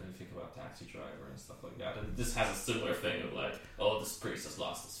stuff, and you think about Taxi Driver and stuff like that. And this has a similar thing of like, oh, this priest has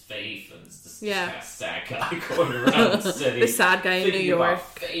lost his faith, and it's this kind of sad guy going around the city. The sad guy in New York.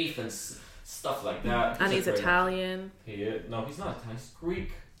 About faith and stuff like that. And he's Italian. No, he's not Italian. He's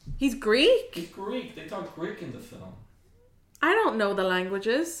Greek. He's Greek? He's Greek. They talk Greek in the film. I don't know the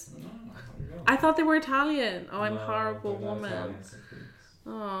languages. No, I thought they were Italian. Oh, I'm a horrible they're not woman. Italians, they're Greeks.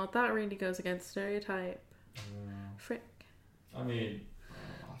 Oh, that really goes against stereotype. Frick. I mean,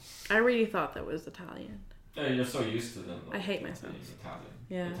 I really thought that was Italian. Yeah, you're so used to them. I hate myself.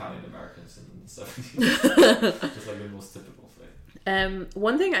 Italian Americans in the 70s. Just like the most typical thing.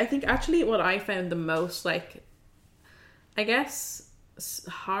 One thing I think actually what I found the most, like, I guess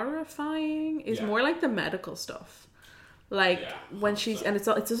horrifying is more like the medical stuff. Like when she's, and it's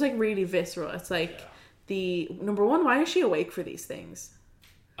just like really visceral. It's like the number one, why is she awake for these things?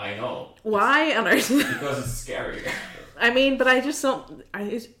 I know. Why on earth? Because it's scary. I mean, but I just don't.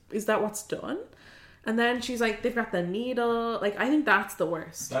 Is that what's done? And then she's like, they've got the needle. Like, I think that's the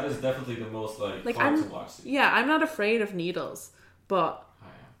worst. That is definitely the most like hard to watch. Yeah, I'm not afraid of needles, but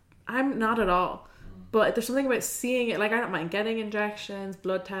I'm not at all. But there's something about seeing it. Like, I don't mind getting injections,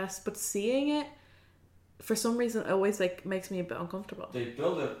 blood tests, but seeing it, for some reason, always like makes me a bit uncomfortable. They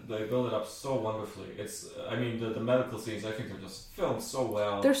build it up so wonderfully. It's, I mean, the medical scenes, I think they're just filmed so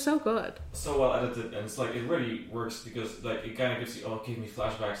well. They're so good. So well edited, and it's like, it really works because like it kind of gives you, it gave me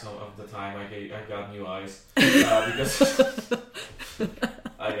flashbacks of the time I got new eyes because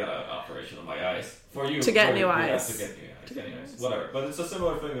I got an operation on my eyes to get new eyes. Whatever. But it's a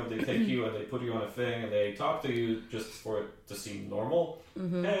similar thing of they take you and they put you on a thing and they talk to you just for it to seem normal.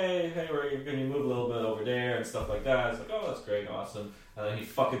 Mm-hmm. Hey, can you move a little bit over there and stuff like that. It's like, oh, that's great, awesome. And then he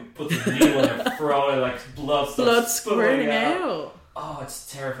fucking puts a needle in her throat and like blood squirting out. Oh,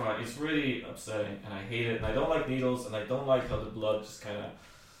 it's terrifying. It's really upsetting and I hate it. And I don't like needles and I don't like how the blood just kind of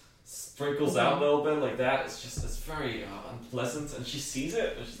sprinkles out a little bit like that. It's very unpleasant, and she sees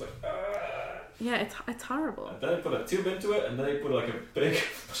it and she's like, Yeah, it's horrible. And then they put a tube into it, and then they put like a big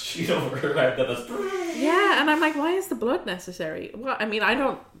sheet over her head that does. Yeah, and I'm like, why is the blood necessary? Well, I mean, I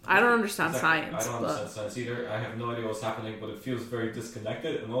don't understand science. I don't understand science either. I have no idea what's happening, but it feels very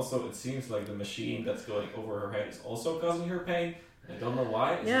disconnected, and also it seems like the machine that's going over her head is also causing her pain. I don't know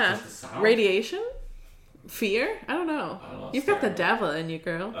why. Is it just the sound? Radiation? Fear? I don't know. You've got the devil in you,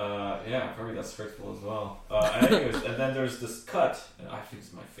 girl. Yeah, probably that's hurtful as well. Anyways, and then there's this cut, and I think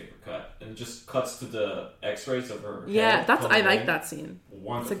it's my favorite cut, and it just cuts to the X-rays of her. Yeah, I like that scene.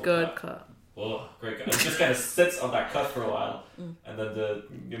 Wonderful. It's a good cut. Oh, great cut. It just kind of sits on that cut for a while, and then the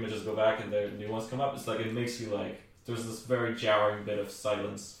images go back, and the new ones come up. It's like it makes you like. There's this very jarring bit of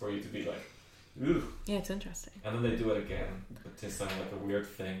silence for you to be like, ooh. Yeah, it's interesting. And then they do it again, but this time like a weird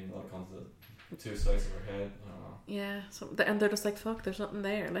thing, like on the two sides of her head. I don't know. Yeah, and they're just like, fuck, there's nothing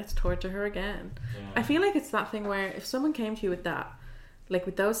there. Let's torture her again. Yeah. I feel like it's that thing where if someone came to you with that, like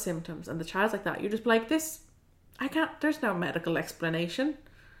with those symptoms, and the child's like that, you're just like, there's no medical explanation.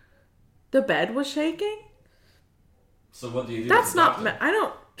 The bed was shaking. So what do you do? That's not. I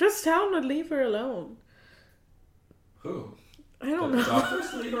don't. Just tell them to leave her alone. Who? I don't know.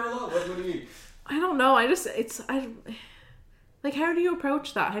 Doctors leave her alone. What do you mean? I don't know. Like, how do you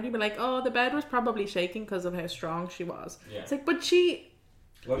approach that? How do you be like, oh, the bed was probably shaking because of how strong she was? Yeah. It's like, but she...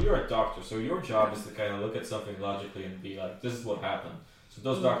 Well, you're a doctor, so your job is to kind of look at something logically and be like, this is what happened. So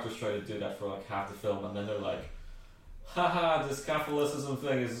those doctors try to do that for like half the film, and then they're like, haha, this Catholicism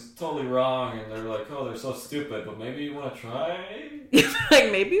thing is totally wrong, and they're like, oh, they're so stupid, but maybe you want to try?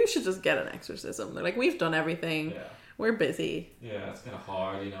 Like, maybe you should just get an exorcism. They're like, we've done everything. Yeah. We're busy. Yeah, it's kind of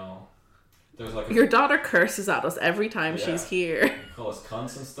hard, you know. There's like your daughter curses at us every time she's here. You call us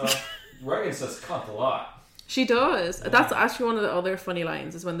cunts and stuff. Reagan says cunt a lot. She does. Yeah. That's actually one of the other funny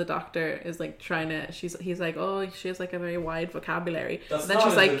lines is when the doctor is like trying to. He's like, oh, she has like a very wide vocabulary. That's and then not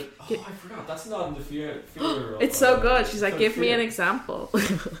she's like, I forgot. That's not in the fear. It's so good. She's like, give me an example.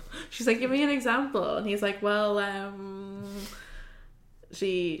 She's like, give me an example, and he's like, well,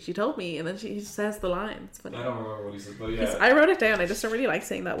 She told me, and then he says the line. It's funny. I don't remember what he said, but yeah. I wrote it down. I just don't really like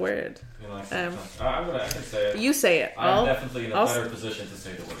saying that word. You know, I can say it. You say it. I'm definitely in a better position to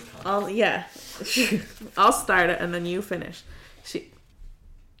say the word cunt. I'll start it, and then you finish.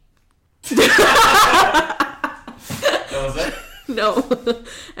 That was it? No.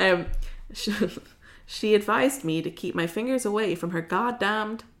 She advised me to keep my fingers away from her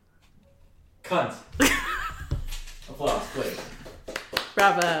goddamned... Cunt. Applause, please.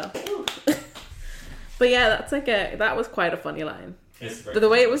 Bravo. But yeah, that was quite a funny line. The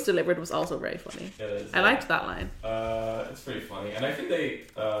way it was delivered was also very funny. It is. I liked that line. It's pretty funny, and I think they.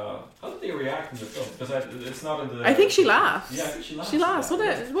 How did they react in the film? Because it's not in the. I think she laughed. Yeah, I think she laughed. She laughs.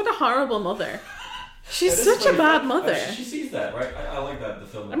 What a horrible mother. She's such a bad mother. She sees that, right? I like that the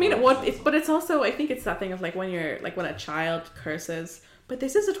film. I mean, but it's also, I think it's that thing of like when a child curses. But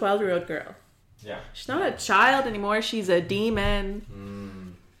this is a 12-year-old girl. Yeah. She's not a child anymore. She's a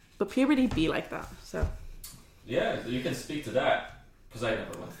demon. But puberty be like that. So. Yeah, you can speak to that because I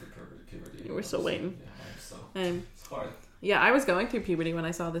never went through puberty. You were still waiting. Yeah, it's hard. Yeah, I was going through puberty when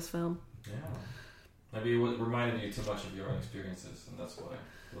I saw this film. Yeah. Maybe it reminded you too much of your own experiences, and that's why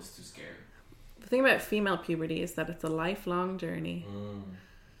it was too scary. The thing about female puberty is that it's a lifelong journey.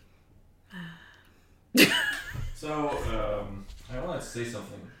 So, I wanted to say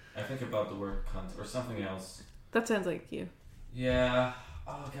something. I think about the word cunt or something else. That sounds like you. Yeah.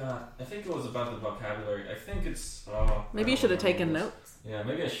 Oh god. I think it was about the vocabulary. I think it's... maybe you should have taken notes. Yeah,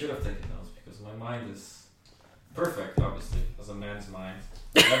 maybe I should have taken notes because my mind is perfect, obviously, as a man's mind.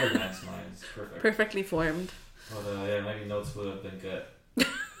 Every man's mind is perfect. Perfectly formed. But yeah, maybe notes would have been good.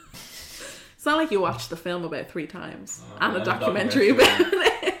 It's not like you watched the film about 3 times and a documentary about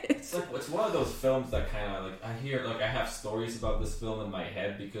it. It's one of those films that kind of like I have stories about this film in my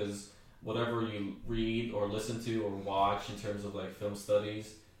head because whatever you read or listen to or watch in terms of like film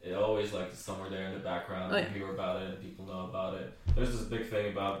studies, it always like somewhere there in the background. You hear about it and people know about it. There's this big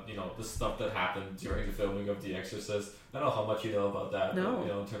thing about the stuff that happened during the filming of The Exorcist. I don't know how much you know about that. No.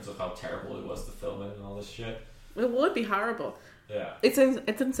 But, in terms of how terrible it was to film it and all this shit. It would be horrible. Yeah. It's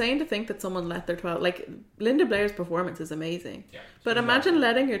insane to think that someone let their 12... Like, Linda Blair's performance is amazing. Yeah. But imagine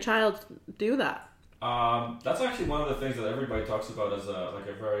letting your child do that. That's actually one of the things that everybody talks about as a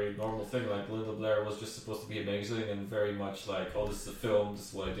very normal thing. Like, Linda Blair was just supposed to be amazing and very much like, oh, this is a film, this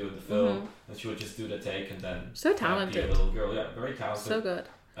is what I do in the film. And she would just do the take and then... So talented. Be a little girl. Yeah, very talented. So good.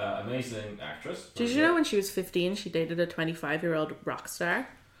 Amazing actress. Did you know when she was 15, she dated a 25-year-old rock star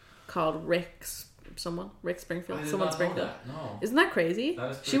called Rick Springfield. Someone Springfield. No. Isn't that crazy?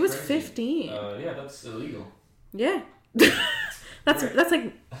 That is she was crazy. 15. Yeah, that's illegal. Yeah.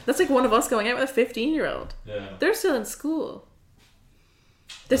 That's like one of us going out with a 15-year-old. Yeah. They're still in school.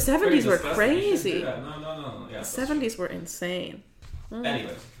 The 70s were crazy. No. Yeah, the 70s were insane.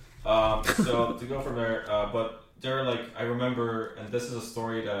 Anyways, so to go from there, but they're like, I remember, and this is a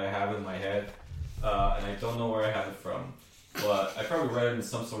story that I have in my head, and I don't know where I have it from, but I probably read it in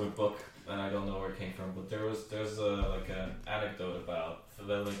some sort of book, and I don't know where it came from. But there's like an anecdote about the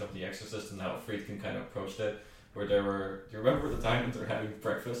filming of The Exorcist and how Friedkin kind of approached it. Where they were, do you remember the time when they're having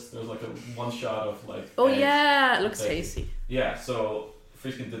breakfast? There was like a one shot of like. Oh yeah, it looks tasty. Yeah, so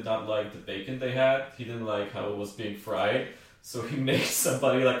Friedkin did not like the bacon they had. He didn't like how it was being fried. So he made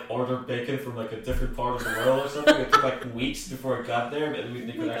somebody like order bacon from like a different part of the world or something. It took like weeks before it got there, but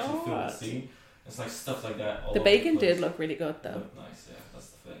they could actually film the scene. It's like stuff like that. The bacon did look really good though. Looked nice, yeah, that's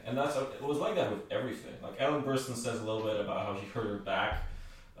the thing. And it was like that with everything. Like Ellen Burstyn says a little bit about how she hurt her back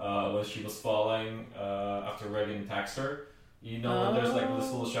when she was falling after Reagan attacks her. You know, when there's like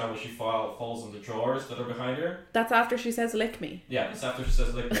this little shot where she falls in the drawers that are behind her. That's after she says "lick me." Yeah, it's after she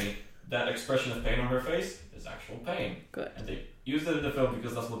says "lick me." That expression of pain on her face is actual pain. Good. And they used it in the film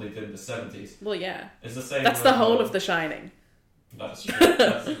because that's what they did in the 70s. Well, yeah. It's the same. That's the whole of The Shining. That's true.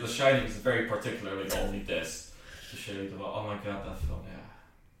 The Shining is very particularly only this. To show you oh my god, that film, yeah.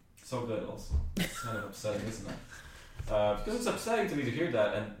 So good also. It's kind of upsetting, isn't it? Because it's upsetting to me to hear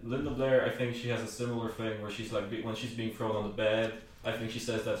that. And Linda Blair, I think she has a similar thing where she's like, when she's being thrown on the bed, I think she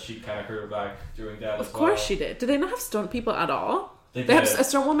says that she kind of hurt her back during that as well. Of course she did. Did they not have stunt people at all? They had a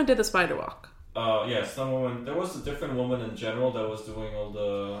stunt woman did the spider walk. Yeah, stunt woman. There was a different woman in general that was doing all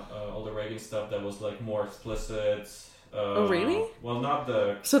the Reagan stuff that was like more explicit. Oh really? Well, not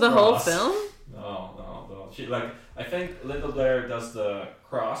the. So the whole film? No. She I think Linda Blair does the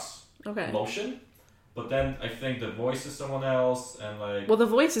cross motion, but then I think the voice is someone else, and like. Well, the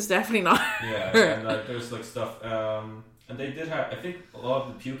voice is definitely not. Yeah, and like there's like stuff. And they did have, I think a lot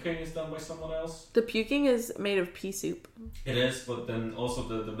of the puking is done by someone else. The puking is made of pea soup. It is, but then also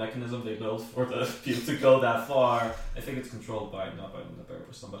the mechanism they built for the puke to go that far, I think it's controlled by, not by Linda Blair,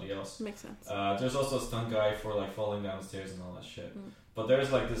 but somebody else. Makes sense. There's also a stunt guy for like falling down the stairs and all that shit. But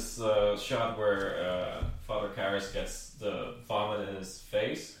there's like this shot where Father Karras gets the vomit in his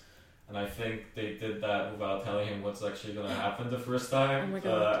face. And I think they did that without telling him what's actually going to happen the first time. Oh my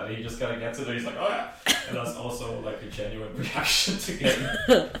God. And he just kind of gets it and he's like, oh yeah. And that's also like a genuine reaction to getting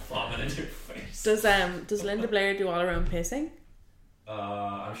vomit in your face. Does Linda Blair do all her own pissing?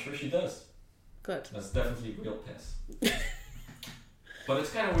 I'm sure she does. Good. That's definitely real piss. But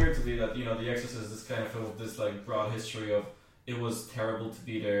it's kind of weird to me that, you know, The Exorcist is kind of filled with this like broad history of it was terrible to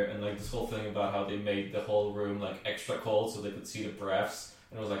be there, and like this whole thing about how they made the whole room like extra cold so they could see the breaths.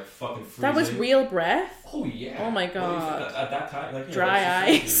 And it was like fucking freezing. That was real breath? Oh yeah. Oh my god. Well, at that time, like, dry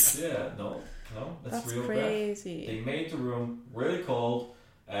ice. Yeah, no, that's real crazy. breath. They made the room really cold,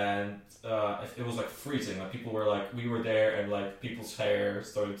 and it was like freezing. Like people were like, we were there, and like people's hair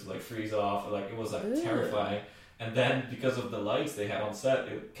started to like freeze off. And, like it was like terrifying. And then because of the lights they had on set,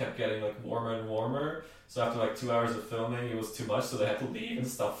 it kept getting like warmer and warmer. So after like 2 hours of filming, it was too much. So they had to leave and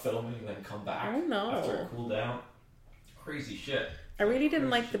stop filming and then come back. Oh no. After it cooled down. Crazy shit. I really didn't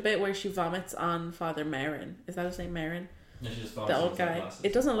like the bit where she vomits on Father Merrin. Is that his name, Merrin? Yeah, she just vomits the old guy.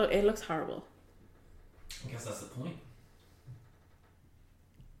 It doesn't look. It looks horrible. I guess that's the point.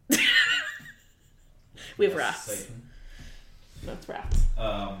 We have rats. Satan. That's rats.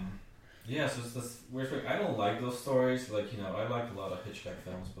 Yeah, so it's this weird thing. I don't like those stories. Like, you know, I like a lot of Hitchcock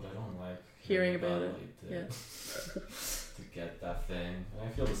films, but I don't like hearing about it. Yeah. To get that thing. And I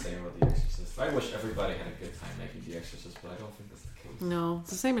feel the same about The Exorcist. I wish everybody had a good time making The Exorcist, but I don't think that's the case. No, it's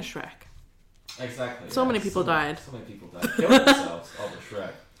the same as Shrek. Exactly. So many people died. So many people died. Killed themselves over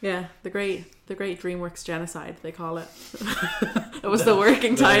Shrek. Yeah, the great DreamWorks genocide, they call it. It was the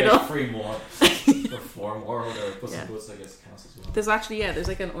working title. Free more. Or four more, or whatever. Puss in Boots, I guess, counts as well. There's actually, there's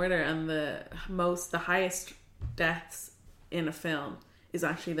like an order, and the highest deaths in a film is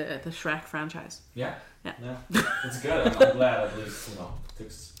actually the Shrek franchise. Yeah. It's good. I'm glad at least,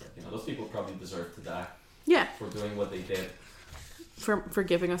 those people probably deserve to die. Yeah. For doing what they did. For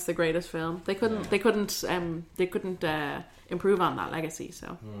giving us the greatest film. They couldn't improve on that legacy,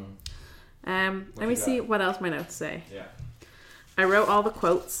 so. Let me see what else my notes say. Yeah. I wrote all the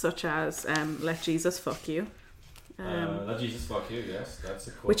quotes such as let Jesus fuck you. Let Jesus fuck you, yes. That's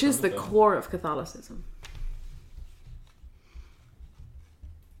a quote. Which is the core of Catholicism.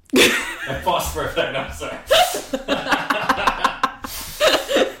 I paused for a second, I'm sorry.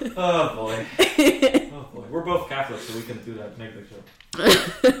 Oh boy. We're both Catholics, so we can do that. Make the show.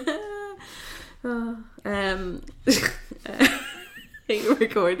 Are you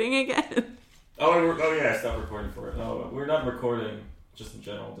recording again? Oh yeah, I stopped recording for it. No, we're not recording just in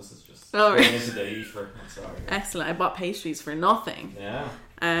general. This is just Oh, going right. into the ether. I'm sorry. Excellent. I bought pastries for nothing. Yeah.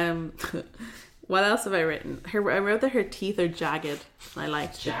 What else have I written? I wrote that her teeth are jagged. I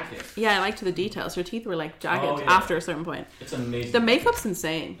liked Jagged? Yeah, I liked the details. Her teeth were like jagged Oh, yeah. after a certain point. It's amazing. The makeup's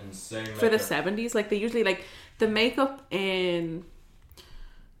insane. Insane For the makeup. 70s. Like, they usually, like, the makeup in...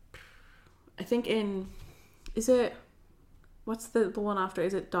 I think in... Is it... What's the one after?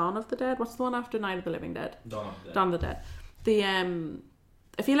 Is it Dawn of the Dead? What's the one after Night of the Living Dead? Dawn of the Dead. Dawn of the Dead. The,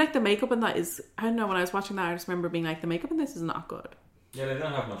 I feel like the makeup in that is... I don't know, when I was watching that, I just remember being like, the makeup in this is not good. Yeah, they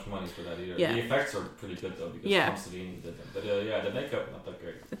don't have much money for that either. Yeah. The effects are pretty good though because Yeah. Tom Savini did them. But yeah, the makeup not that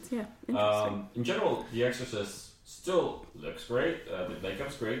great. It's, yeah, interesting. In general, The Exorcist still looks great. The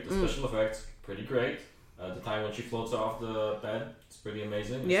makeup's great. The special effects pretty great. The time when she floats off the bed, it's pretty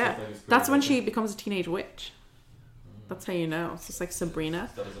amazing. I Yeah, still think it's pretty that's when she amazing. becomes a teenage witch. That's how you know. It's just like Sabrina.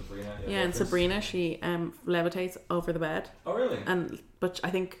 That is Sabrina. Yeah, and reference. Sabrina, she levitates over the bed, Oh really? but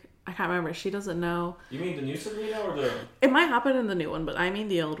I think I can't remember. She doesn't know. You mean the new Sabrina or the? It might happen in the new one, but I mean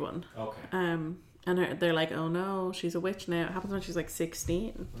the old one. Okay. And they're like, oh no, she's a witch now. It happens when she's like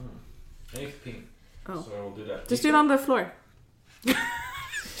 16. I need to pee. Oh. So I will do that. Just do it on the floor.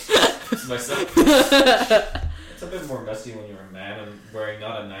 It's myself. It's a bit more messy when you're a man and wearing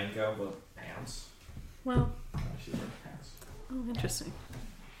not a nightgown but pants. Well, She's wearing pants. oh, interesting.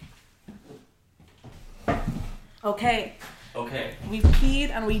 Okay, Okay. we peed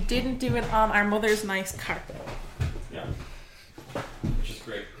and we didn't do it on our mother's nice carpet, Yeah. Which is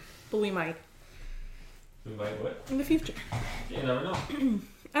great. but we might We might what? in the future. You never know.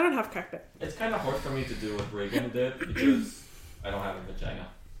 I don't have carpet. It's kind of hard for me to do what Reagan did because I don't have a vagina.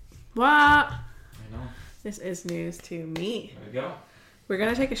 What? I know. This is news to me. There we go. We're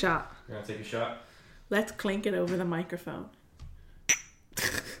gonna take a shot. We're gonna take a shot. Let's clink it over the microphone.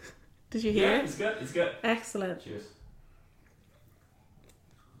 Did you hear Yeah, it? it's good. It's good. Excellent. Cheers.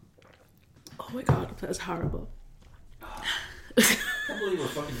 Oh my god, that is horrible. I can't believe we're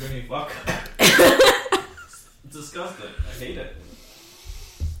fucking drinking vodka. It's disgusting. I hate it.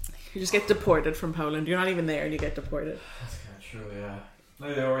 You just get deported from Poland. You're not even there and you get deported. That's kind of true, yeah.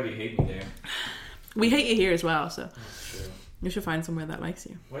 No, they already hate me there. We hate you here as well, so That's true. you should find somewhere that likes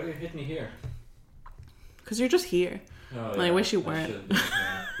you. Why do you hate me here? Because you're just here. Oh, And I wish you weren't. shouldn't be,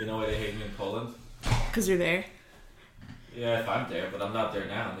 yeah. You know why they hate me in Poland? Because you're there. Yeah, if I'm there, but I'm not there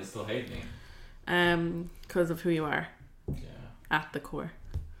now, and they still hate me. Because of who you are Yeah. at the core.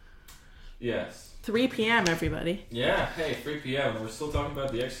 Yes. 3 p.m. everybody. Yeah. Hey, 3 p.m. We're still talking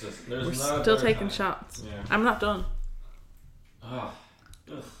about The Exorcist. There's We're not a still better taking time. shots. Yeah. I'm not done. Oh.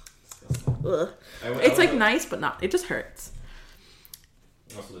 Ugh. Disgusting. Ugh. I It's like would- nice, but not. It just hurts.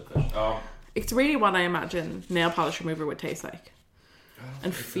 Also the fish. It's really what I imagine nail polish remover would taste like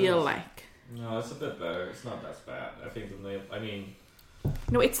and feel like. No, it's a bit better. It's not that bad. I think the nail. I mean.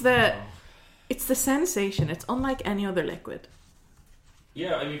 No, it's the sensation. It's unlike any other liquid.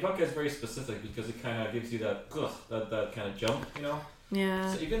 Yeah, I mean, vodka is very specific because it kind of gives you that that kind of jump, you know.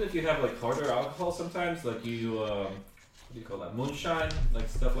 Yeah. So even if you have like harder alcohol, sometimes like you, what do you call that? Moonshine, like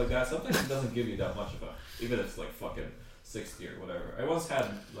stuff like that. Sometimes it doesn't give you that much of a, even if it's like fucking 60 or whatever. I once had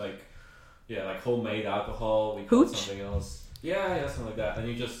like, yeah, like homemade alcohol. We called Hooch? something else. Yeah, something like that. And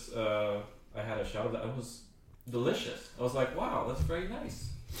you just, I had a shot of that. It was delicious. I was like, wow, that's very nice.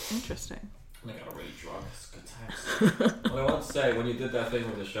 Interesting. And I got really drunk. It's good times. What I want to say, when you did that thing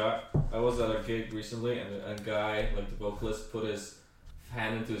with the shot, I was at a gig recently, and a guy, like the vocalist, put his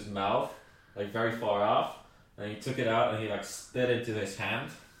hand into his mouth, like very far off, and he took it out and he like spit into his hand.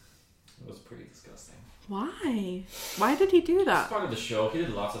 It was pretty disgusting. Why? Why did he do It's that? part of the show. He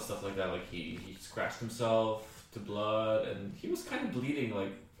did lots of stuff like that. Like he scratched himself to blood, and he was kind of bleeding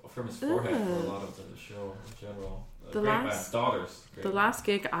like from his forehead for a lot of the show in general. The Great last- band. Daughters. Great The band. last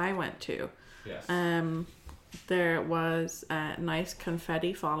gig I went to, Yes. there was nice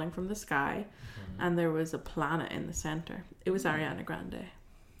confetti falling from the sky, and there was a planet in the center. It was Ariana Grande.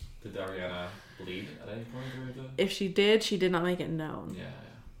 Did Ariana bleed at any point during the? If she did not make it known. Yeah.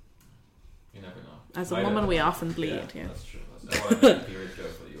 You never know. As a Might woman, have- we often bleed. Yeah. That's true. I want to make a period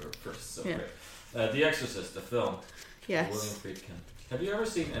joke, but you were first, so Yeah. great. The Exorcist, the film. William Yes. Friedkin. Have you ever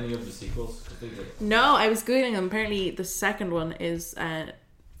seen any of the sequels? 'Cause they did- No, I was googling them. Apparently, the second one is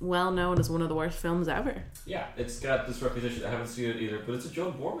well known as one of the worst films ever. Yeah, it's got this reputation. I haven't seen it either, but it's a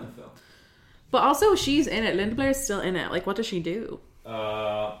Joan Borman film. But also, she's in it. Linda Blair's still in it. Like, what does she do?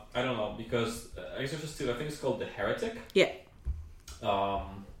 I don't know, because Exorcist 2, I think it's called The Heretic. Yeah.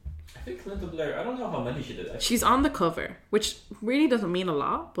 I think Linda Blair, I don't know how many she did. Actually. She's on the cover, which really doesn't mean a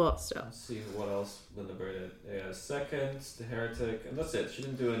lot, but still. Let's see what else Linda Blair did. Yeah, Second, The Heretic, and that's it. She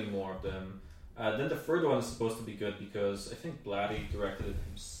didn't do any more of them. Then the third one is supposed to be good because I think Blatty directed it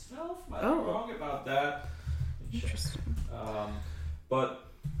himself. Might be wrong about that. Interesting. But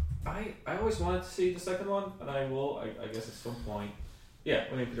I always wanted to see the second one, and I will. I guess at some point. Yeah,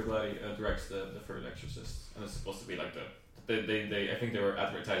 William Peter Blatty directs the third Exorcist, and it's supposed to be like they I think they were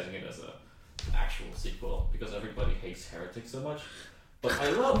advertising it as a actual sequel because everybody hates Heretic so much. But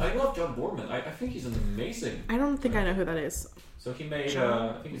I love John Boorman. I think he's an amazing. I don't think I know who that is. So he made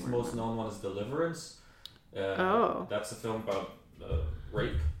I think his most known one is Deliverance. That's a film about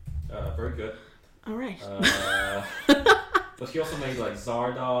rape. Very good. All right. But he also made like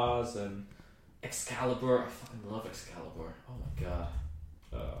Zardoz and Excalibur. I fucking love Excalibur. Oh my god.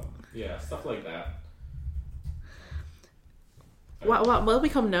 Yeah, stuff like that. What will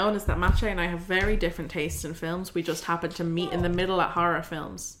become known is that Mache and I have very different tastes in films. We just happen to meet in the middle at horror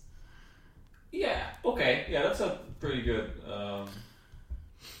films. Yeah, okay. Yeah, that's a pretty good, I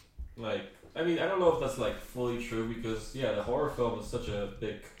mean, I don't know if that's, like, fully true because, yeah, the horror film is such a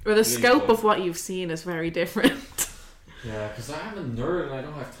big... Or the scope of what you've seen is very different. Yeah, because I'm a nerd and I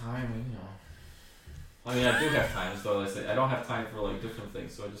don't have time, you know. I mean, I do have time, so I say I don't have time for, like, different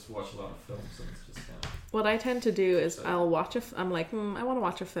things, so I just watch a lot of films and it's just kind of... What I tend to do is I'll watch I'm like, I want to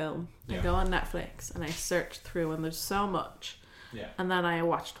watch a film. I go on Netflix and I search through and there's so much. Yeah. And then I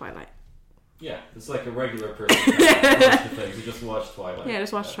watch Twilight. Yeah, it's like a regular person watch the things. You just watch Twilight. Yeah,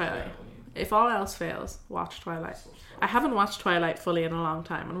 just watch Twilight. If all else fails, watch Twilight. I haven't watched Twilight fully in a long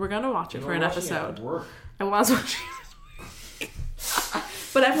time, and we're going to watch it for an episode. I was watching it.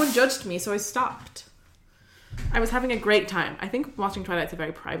 But everyone judged me, so I stopped. I was having a great time. I think watching Twilight's a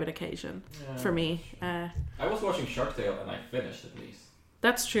very private occasion for me. I was watching Shark Tale, and I finished at least.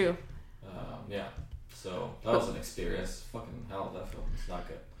 That's true. Yeah, so that was an experience. Fucking hell, that film is not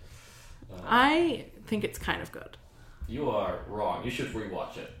good. I think it's kind of good. You are wrong. You should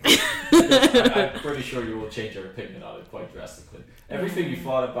rewatch it. I'm pretty sure you will change your opinion on it quite drastically. Everything you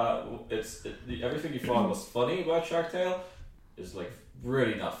thought about everything you thought was funny about Shark Tale is like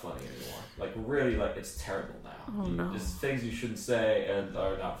really not funny anymore. Like really, like it's terrible now. Oh no! There's things you shouldn't say and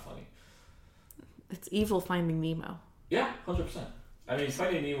are not funny. It's evil Finding Nemo. Yeah, 100%. I mean,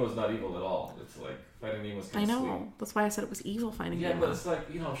 Finding Nemo is not evil at all. It's like Finding Nemo is kind of sweet. That's why I said it was evil Finding Nemo. Yeah, but it's like,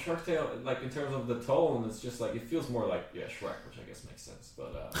 you know, Shark Tale, like in terms of the tone, it's just like, it feels more like, Shrek, which I guess makes sense.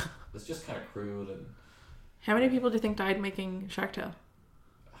 But it's just kind of crude. And how many people do you think died making Shark Tale?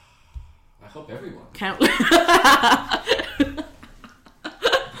 I hope everyone. Countless.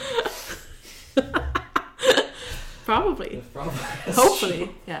 Probably. Hopefully,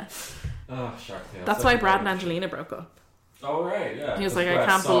 yeah. Oh, Shark Tale. That's why Brad and Angelina broke up. Oh, right, yeah. He was like, I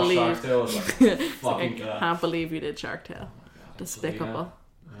can't believe... Shark Tale was like, I can't believe you did Shark Tale. Oh God, despicable.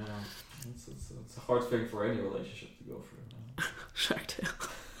 Yeah. It's a hard thing for any relationship to go through. Shark Tale.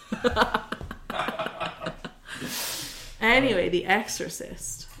 Anyway, The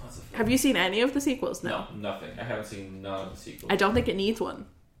Exorcist. Have you seen any of the sequels? No, nothing. I haven't seen none of the sequels. I don't think it needs one.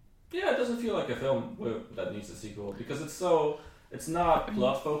 Yeah, it doesn't feel like a film that needs a sequel because it's not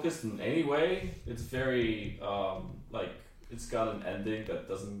plot focused in any way. It's very it's got an ending that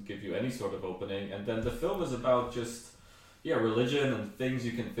doesn't give you any sort of opening, and then the film is about just religion and things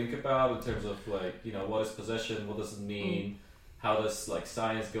you can think about in terms of like, you know, what is possession, what does it mean, how does like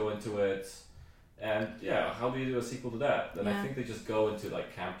science go into it, and how do you do a sequel to that? Then I think they just go into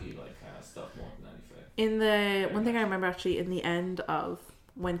like campy like kind of stuff more than anything. In the one thing I remember actually in the end of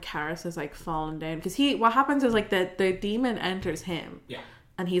when Karis is like falling down, because what happens is like the demon enters him,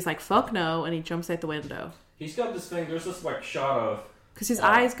 and he's like fuck no, and he jumps out the window. He's got this thing. There's this like shot of because his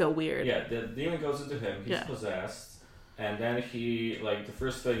eyes go weird. Yeah, the demon goes into him. He's possessed, and then he like the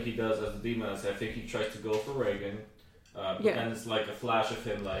first thing he does as the demon is I think he tries to go for Reagan, but then it's like a flash of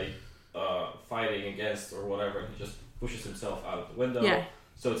him like fighting against or whatever, and he just pushes himself out of the window. Yeah.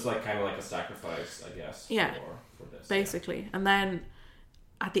 So it's like kind of like a sacrifice, I guess. Yeah. For this. Basically, and then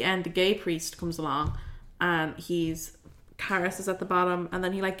at the end, the gay priest comes along, and Karis is at the bottom, and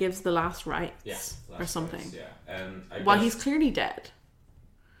then he like gives the last rites or something. Rites, and he's clearly dead.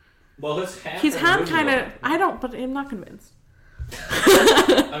 Well, his hand kind of but I'm not convinced.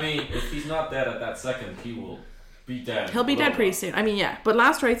 I mean, if he's not dead at that second, he will be dead. He'll be dead pretty soon. I mean, but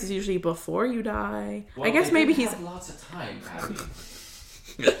last rites is usually before you die. Well, I guess maybe he's lots of time.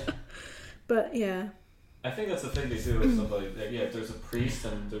 But I think that's the thing they do with somebody. Like, if there's a priest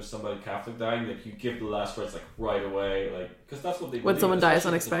and there's somebody Catholic dying, like you give the last rites like right away, like because that's what they. When someone dies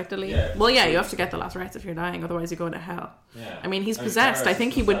unexpectedly. Yeah. Well, yeah, you have to get the last rites if you're dying, otherwise you're going to hell. Yeah. I mean, he's possessed. I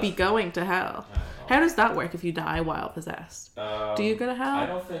think he would be going to hell. How does that work if you die while possessed? Do you go to hell? I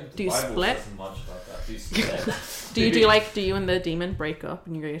don't think. Do you split? Says much about that. Do you split? Do you and the demon break up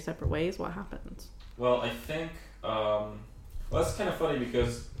and you go your separate ways? What happens? Well, I think. Well, that's kind of funny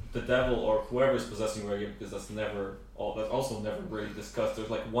because the devil or whoever is possessing Regan, because that's also never really discussed. There's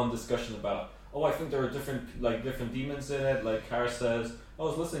like one discussion about, I think there are different demons in it. Like Karis says, I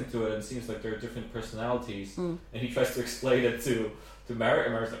was listening to it and it seems like there are different personalities, and he tries to explain it to Merritt,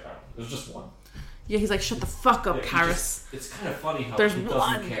 and Merritt's like, oh, there's just one. Yeah, he's like, shut the fuck up, Karis. It's kind of funny how there's he one.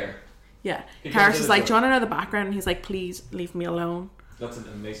 doesn't care. Yeah, Karis is like, do you want to know the background? And he's like, please leave me alone. That's an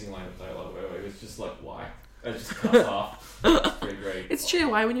amazing line of dialogue. By the way, it's just like, why? It just cuts off. It's pretty great. It's true.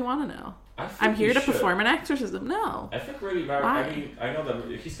 Why would you want to know? I'm here to perform an exorcism. No. I think really, I mean, I know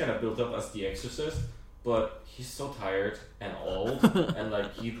that he's kind of built up as the exorcist, but he's so tired and old, and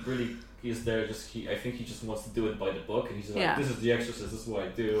like he's there. I think he just wants to do it by the book, and he's like, this is the exorcist. This is what I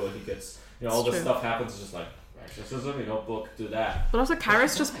do, and he gets, all this stuff happens. It's just like exorcism, book, do that. But also,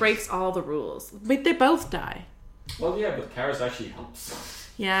 Karis just breaks all the rules. But they both die. Well, yeah, but Karis actually helps.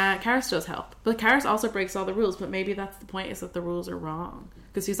 Yeah, Karis does help. But Karis also breaks all the rules, but maybe that's the point, is that the rules are wrong.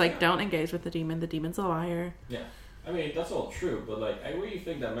 Because he's like, don't engage with the demon. The demon's a liar. Yeah. I mean, that's all true, but like, I really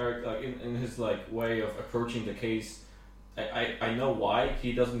think that Merrick, like, in his like way of approaching the case, I know why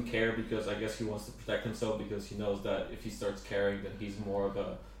he doesn't care, because I guess he wants to protect himself, because he knows that if he starts caring, then he's more of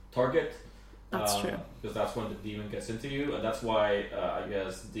a target. That's true. Because that's when the demon gets into you, and that's why I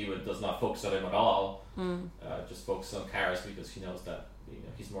guess the demon does not focus on him at all. Just focus on Karis, because he knows that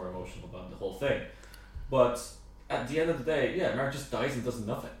he's more emotional about the whole thing. But at the end of the day, Merrick just dies and does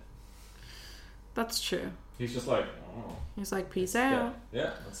nothing. That's true. He's just like, he's like, peace out.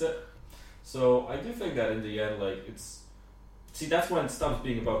 Yeah, that's it. So I do think that in the end, like, that's when it stops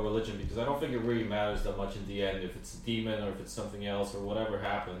being about religion, because I don't think it really matters that much in the end if it's a demon or if it's something else or whatever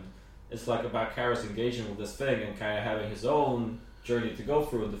happened. It's like about Karis engaging with this thing and kind of having his own journey to go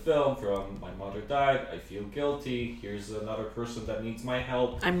through in the film, from my mother died, I feel guilty, here's another person that needs my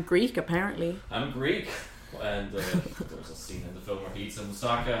help. I'm Greek, apparently. I'm Greek. And there's a scene in the film where he eats a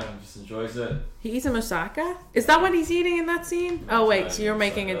moussaka and just enjoys it. He eats a moussaka? Is that what he's eating in that scene? Oh wait, so you're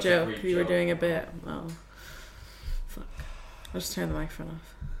making a joke. You were doing a bit. Oh. Fuck. I'll just turn the microphone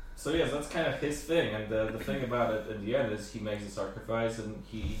off. So yes, that's kind of his thing, and the thing about it in the end is he makes a sacrifice, and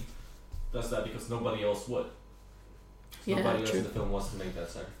he does that because nobody else would. Nobody else in the film wants to make that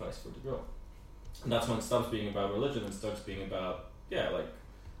sacrifice for the girl. And that's when it stops being about religion and starts being about, like,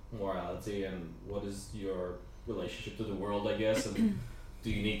 morality and what is your relationship to the world, I guess, and do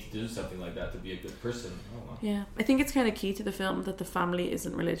you need to do something like that to be a good person? I don't know. Yeah, I think it's kind of key to the film that the family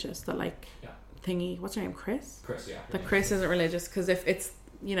isn't religious, that like thingy, what's her name, Chris, that Chris isn't religious, because if it's,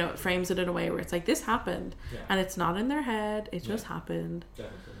 it frames it in a way where it's like, this happened and it's not in their head, it just happened.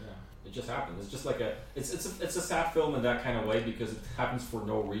 Definitely. It just happens. It's just like it's a sad film in that kind of way, because it happens for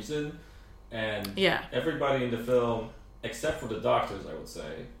no reason, and everybody in the film, except for the doctors, I would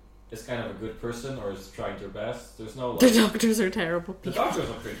say, is kind of a good person or is trying their best. There's no, like, the doctors are terrible people. The doctors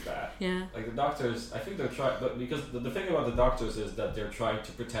are pretty bad. Yeah. Like the doctors, I think they're trying, but because the thing about the doctors is that they're trying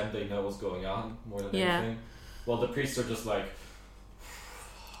to pretend they know what's going on more than anything. Well, the priests are just like,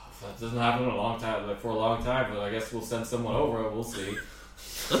 that doesn't happen in a long time, for a long time, but I guess we'll send someone over and we'll see.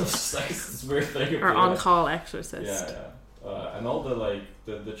 It's just like this weird thing. Or on-call exorcist. Yeah. And all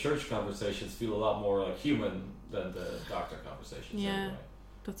the church conversations feel a lot more like human than the doctor conversations. Yeah, anyway.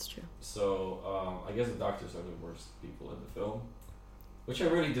 That's true. So I guess the doctors are the worst people in the film, which I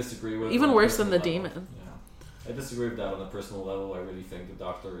really disagree with. Even worse than the demon. Yeah, I disagree with that on a personal level. I really think the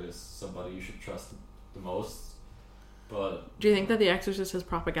doctor is somebody you should trust the most. But do you think that The Exorcist has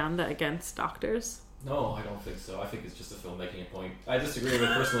propaganda against doctors? No, I don't think so. I think it's just a film making a point. I disagree with it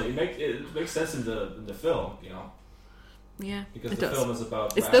personally. It makes sense in the film, Yeah, because the film is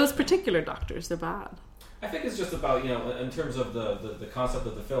about. It's those particular doctors. They're bad. I think it's just about, in terms of the concept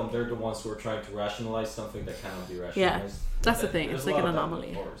of the film, they're the ones who are trying to rationalize something that cannot be rationalized. Yeah, that's the thing. It's like an anomaly.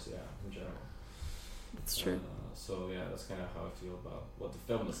 In general. That's true. So yeah, that's kind of how I feel about what the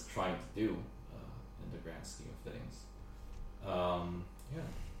film is trying to do in the grand scheme of things.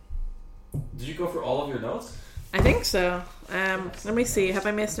 Did you go for all of your notes? I think so. Let me see. Have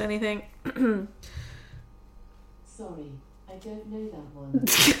I missed anything? Sorry, I don't know that one.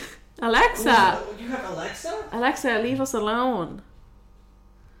 Alexa! Oh, you have Alexa? Alexa, leave us alone.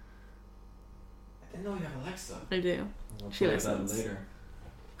 I didn't know you have Alexa. I do. We'll she play listens. that later.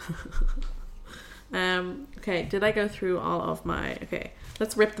 Okay, did I go through all of my... Okay,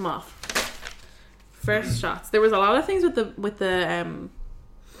 let's rip them off. First shots. There was a lot of things with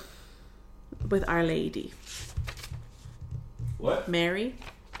Our Lady. What? Mary,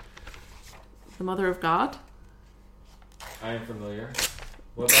 the Mother of God. I am familiar.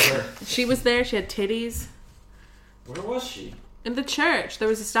 What about her? She was there. She had titties. Where was she? In the church. There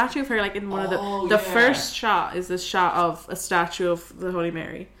was a statue of her, like, in one of Oh, the yeah. first shot is a shot of a statue of the Holy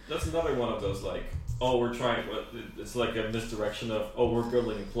Mary. That's another one of those, like, oh, we're trying, it's like a misdirection of, oh, we're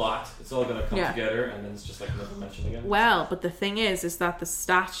building a plot. It's all going to come Yeah. together, and then it's just, like, never mentioned again. Well, but the thing is that the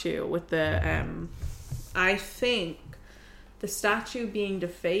statue with the, I think the statue being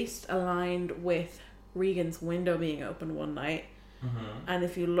defaced aligned with Regan's window being open one night. Mm-hmm. And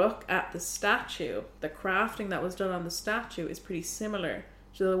if you look at the statue, the crafting that was done on the statue is pretty similar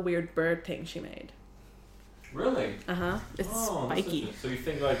to the weird bird thing she made. Really? It's That's spiky. interesting. So you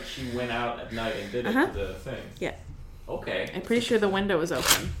think, like, she went out at night and did it to the thing? Yeah. Okay. I'm pretty sure the window was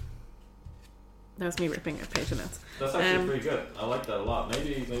open. That was me ripping a page of notes. That's actually pretty good. I like that a lot.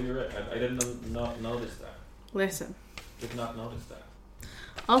 Maybe you're right. I didn't not notice that. Listen. Did not notice that.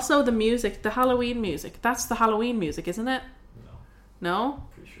 Also, the music, the Halloween music. That's the Halloween music, isn't it? No. No?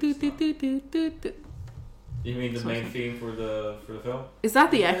 Pretty sure it's not. You mean the main theme for the film? Is that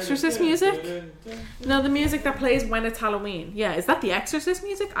the Exorcist music? No, the music that plays when it's Halloween. Yeah, is that the Exorcist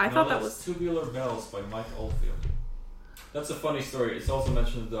music? I thought that was... Tubular Bells by Mike Oldfield. That's a funny story. It's also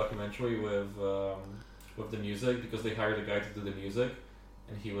mentioned in the documentary with the music, because they hired a guy to do the music,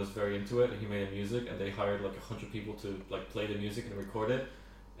 and he was very into it, and he made the music, and they hired like 100 people to like play the music and record it,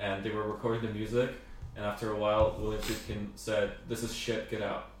 and they were recording the music, and after a while, William Friedkin said, "This is shit, get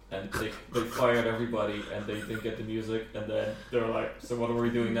out." And they fired everybody, and they didn't get the music, and then they were like, "So what are we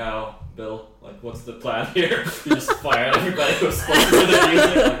doing now, Bill? Like, what's the plan here?" You just fired everybody who was supposed to do the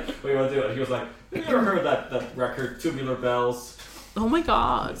music. Like, what do you want to do? And he was like, "Have you ever heard that record, Tubular Bells?" Oh my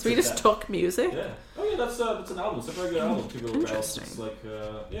god. So he just took music? Yeah. Oh yeah, that's an album. It's a very good album, Tubular Bells. Interesting. It's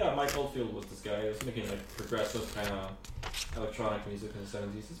like, Mike Oldfield was this guy. He was making like progressive kind of electronic music in the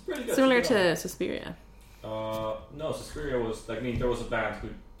 70s. It's pretty good. Similar It's a good to Suspiria. album. No, Suspiria was, like, I mean, there was a band who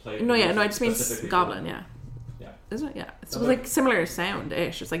played... No, I just mean specifically Goblin, for- yeah. Yeah. Isn't it? Yeah. It's No, like similar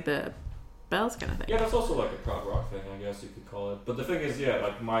sound-ish. It's like the bells kind of thing. Yeah, that's also like a prog rock thing, I guess you could call it. But the thing is, yeah,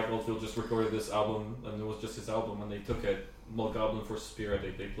 like Mike Oldfield just recorded this album, and it was just his album, and they took it, Goblin for Suspiria, they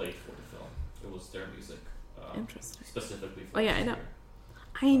played for the film. It was their music. Interesting. Specifically for Oh, yeah, I know. Suspiria.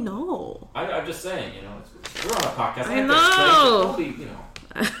 I know. I'm just saying, you know, we're on a podcast. I have know. to explain it.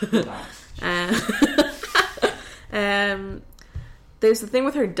 Don't be, There's the thing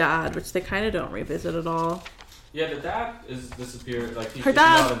with her dad, which they kind of don't revisit at all. Yeah, the dad is disappeared. Like, he's Her just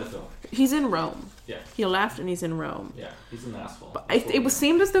dad- not in the film. He's in Rome. Yeah. He left and he's in Rome. Yeah, he's an asshole. But it was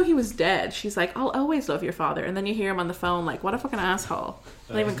seemed as though he was dead. She's like, "I'll always love your father," and then you hear him on the phone like, "What a fucking asshole!"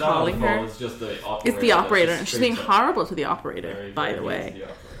 Not even he's not on calling the phone, her. It's just the operator. It's the that operator, just and she's being screams at- horrible to the operator. Very, by very the mean way, to the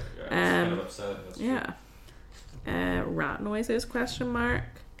operator. Yeah, it's kind of upsetting. That's true. yeah. Rat noises? Question mark.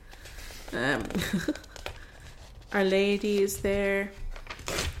 Our Lady is there.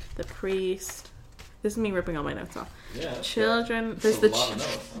 The priest. This is me ripping all my notes off. Yeah, that's Children. good. There's That's a the lot of notes. I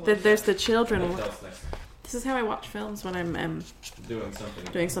like there's that. the I children. think that's next. This is how I watch films when I'm Doing something.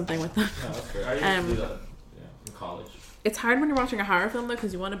 doing something with them. Yeah, that's great. I used to do that. Yeah, in college. It's hard when you're watching a horror film though,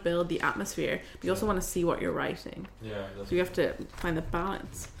 because you want to build the atmosphere, but you also want to see what you're writing. Yeah, that's So you have to find the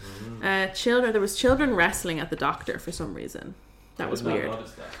balance. Mhm. Children. There was children wrestling at the doctor for some reason. That I was did not weird.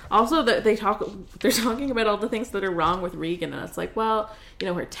 notice that. Also, they're talking about all the things that are wrong with Regan, and it's like, well, you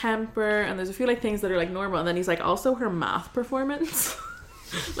know, her temper, and there's a few like things that are like normal, and then he's like, also her math performance,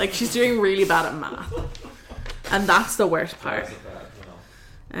 like she's doing really bad at math, and that's the worst part. That's a bad, you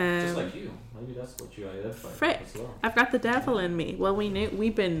know. Just Um, like you. Maybe that's what you identify Frick. with as well. I've got the devil in me. Well,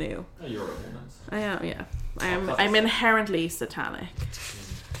 we've been new. Oh, you're a woman. I am, yeah. I'm inherently satanic.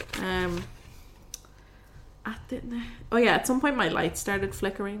 At some point my light started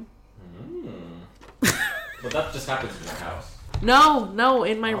flickering. But that just happens in your house. No,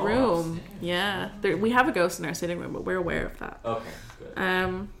 in my Oh, room. upstairs. Yeah, we have a ghost in our sitting room, but we're aware of that. Okay,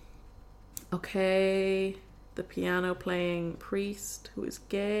 good. Okay, the piano playing priest who is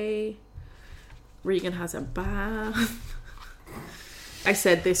gay. Regan has a bath. I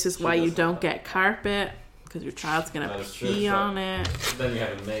said this is why you doesn't don't have get carpet, because your child's gonna That is true, pee so- on it. Then you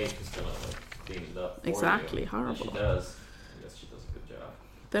have a maid who's gonna like clean it up for Exactly, you. horrible. And she does. I guess she does a good job.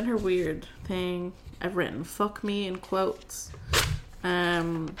 Then her weird thing. I've written "fuck me" in quotes.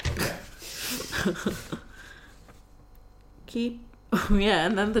 Yeah. Keep. Oh yeah,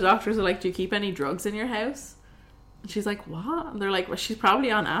 and then the doctors are like, "Do you keep any drugs in your house?" And she's like, what? And they're like, well, she's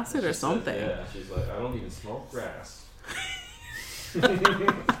probably on acid or something. Yeah, she's like, I don't even smoke grass.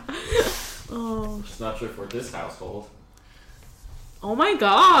 Oh. It's not true for this household. Oh my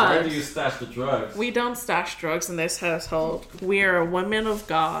god. Where do you stash the drugs? We don't stash drugs in this household. We are women of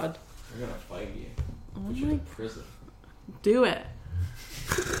God. We're gonna fight you. Oh Put you my- in prison. Do it.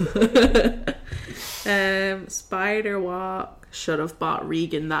 Spider walk. Should have bought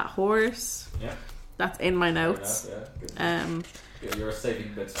Regan that horse. Yeah. That's in my Fair notes. enough, yeah. Good. Yeah. You're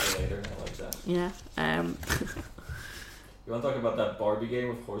saving bits for later. I like that. Yeah. You want to talk about that Barbie game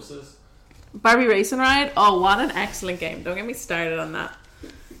with horses? Barbie Racing Ride. Oh, what an excellent game. Don't get me started on that.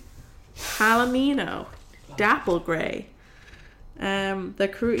 Palomino. Dapple Gray. The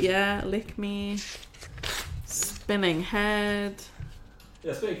crew, yeah. Lick Me. Spinning Head.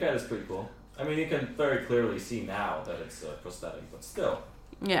 Yeah, Spinning Cat is pretty cool. I mean, you can very clearly see now that it's prosthetic, but still.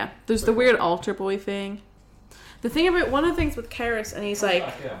 Yeah. There's the weird altar boy thing. The thing about one of the things with Karis, and he's like,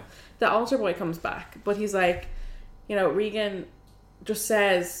 Yeah. the altar boy comes back, but he's like, you know, Regan just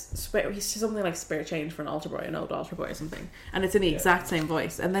says he says something like spare change for an altar boy, an old altar boy or something, and it's in the exact same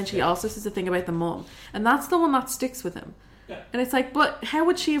voice. And then she also says the thing about the mum, and that's the one that sticks with him. Yeah. And it's like, but how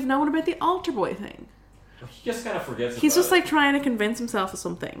would she have known about the altar boy thing? He just kind of forgets. He's about just it. like trying to convince himself of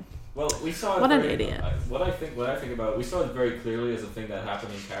something. Well, we saw it. What an very, idiot. What I think about it, we saw it very clearly as a thing that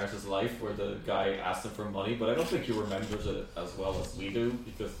happened in Karis' life, where the guy asked him for money. But I don't think he remembers it as well as we do,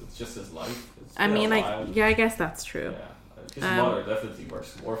 because it's just his life. It's I been a mean, like, while. yeah, I guess that's true. Yeah, his mother definitely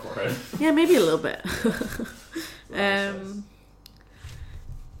works more for him. Yeah, maybe a little bit.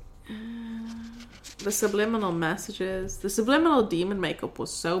 The subliminal messages, the subliminal demon makeup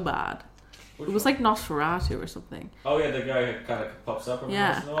was so bad. Which It was one? like Nosferatu or something. Oh yeah, the guy kind of pops up. Every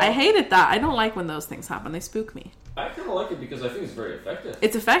Yeah, once in a while. I hated that. I don't like when those things happen. They spook me. I kind of like it because I think it's very effective.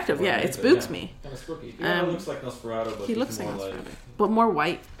 It's effective, yeah. It spooks me. Kind of spooky. He kind of looks like Nosferatu, but He he's looks more like like. Nosferatu, but more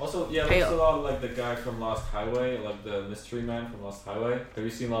white. Also, yeah, Pale. looks a lot like the guy from Lost Highway, like the mystery man from Lost Highway. Have you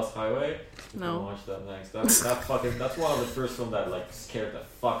seen Lost Highway? You No. can watch that next. That's one of the first ones that like scared the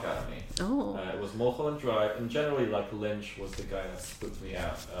fuck out of me. Oh, It was Mulholland Drive, and generally like Lynch was the guy that spooked me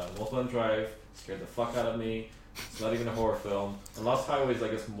out. Mulholland Drive scared the fuck out of me. It's not even a horror film. And Lost Highway is, I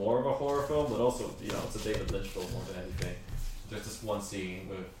guess, more of a horror film, but also, you know, it's a David Lynch film more than anything. There's this one scene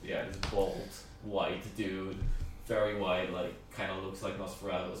with, this bald, white dude, very white, like, kind of looks like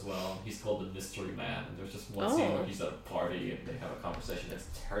Nosferatu as well. He's called the Mystery Man, and there's just one scene where he's at a party and they have a conversation that's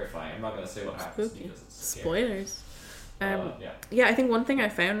terrifying. I'm not going to say what happens spooky. because it's scary. Spoilers. Yeah. Yeah, I think one thing I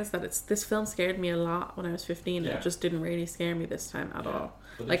found is that this film scared me a lot when I was 15, and Yeah. it just didn't really scare me this time at all.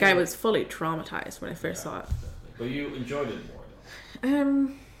 But Like, I was fully traumatized when I first saw it. Definitely. But you enjoyed it more,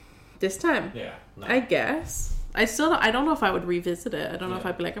 though. This time, Yeah. No. I guess. I don't know if I would revisit it. I don't know if Yeah.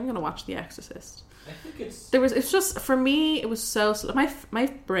 I'd be like, I'm gonna watch The Exorcist. I think it's... It's just, for me, it was so slow. My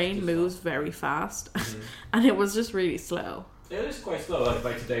brain moves very fast, Mm-hmm. and it was just really slow. It is quite slow, like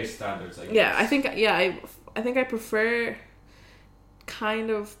by today's standards. I guess. Yeah, I think I prefer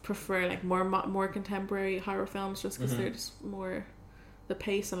like more contemporary horror films, just because they're just more, the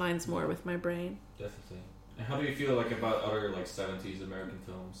pace aligns more with my brain. Definitely. And how do you feel like about other like 70s American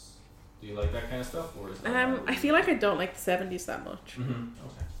films? Do you like that kind of stuff, or is that I feel like I don't like the 70s that much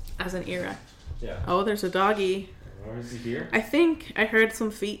Okay. as an era. Yeah. Oh, there's a doggy. Where is he here? I think I heard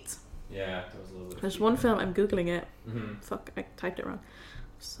some feet. Yeah, there was a little bit. There's one film, I'm googling it. Mm-hmm. Fuck, I typed it wrong.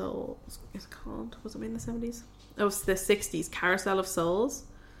 So, it's called, was it made in the 70s? Oh, it's the 60s, Carousel of Souls.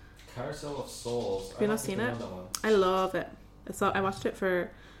 Carousel of Souls. Have you not seen it? I love it. I watched it for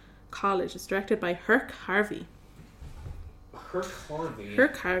college. It's directed by Herc Harvey. Herc Harvey.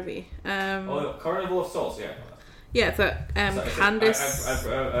 Herc Harvey. Carnival of Souls. Yeah. Yeah, it's a Candace.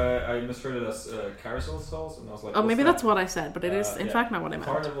 I misheard it as Carousel of Souls, and I was like, Oh, maybe what's that's what I said, but it is in fact not what I meant.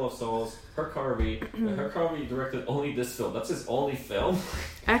 Carnival of Souls. Herc Harvey. Herc Harvey directed only this film. That's his only film.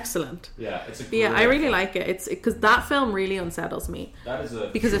 Excellent. Yeah, it's a. Yeah, great I really film. like it. It's because that film really unsettles me That is a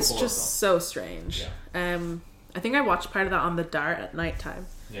because true it's horror just so strange. Yeah. I think I watched part of that on the Dart at night time.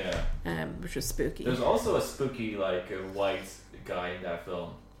 Yeah. Which was spooky. There's also a spooky like white guy in that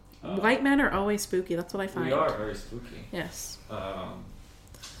film. White men are always spooky. That's what I find. We are very spooky. Yes.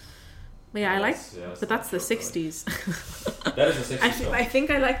 But Yeah, I like, yeah, but that's the not true, 60s. That is the 60s. film. I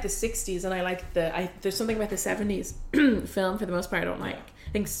think I like the 60s, and I like there's something about the 70s film for the most part I don't like.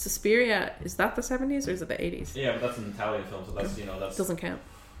 I think Suspiria, is that the 70s or is it the 80s? Yeah, but that's an Italian film, so that's that's Doesn't count.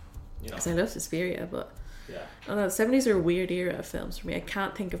 you know Because I love Suspiria, but yeah. I don't know, the 70s are a weird era of films for me. I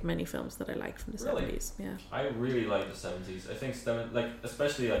can't think of many films that I like from the Really? 70s. Yeah. I really like the 70s. I think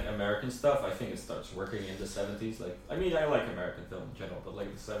especially like American stuff. I think it starts working in the 70s. Like I mean, I like American film in general, but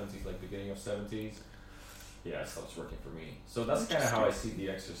like the 70s, like beginning of 70s. yeah, it stops working for me. So that's kind of how I see The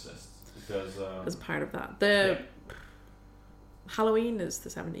Exorcist, because as part of that. The Halloween is the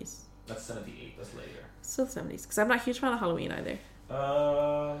 70s. That's 78. That's later. Still the 70s, because I'm not a huge fan of Halloween either.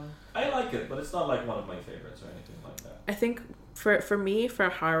 I like it, but it's not like one of my favorites or anything like that. I think for me, for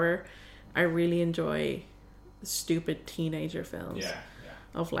horror, I really enjoy stupid teenager films. Yeah.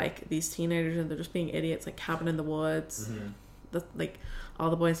 Of like these teenagers and they're just being idiots, like Cabin in the Woods. Mm-hmm. That, like All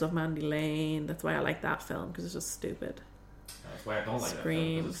the Boys Love Mandy Lane. That's why I like that film, because it's just stupid. That's why I don't like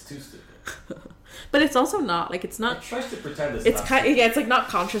Scream. that film, because it's too stupid. But it's also not like it's not. It tries to pretend it's It's not kind stupid. yeah, it's like not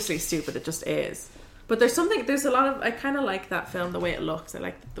consciously stupid. It just is. But there's a lot of I kind of like that film the way it looks. I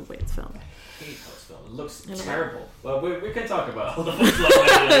like the way it's filmed. I hate how it's filmed. It looks I know. terrible. Well, we can talk about All the Boys Love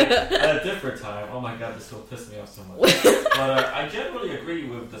Mandy at a different time. Oh my god, this will piss me off so much. But I generally agree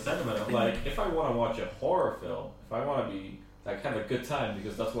with the sentiment of like, if I want to watch a horror film, if I want to be like have a good time,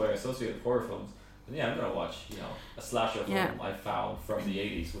 because that's what I associate with horror films, then yeah, I'm gonna watch a slasher film I found from the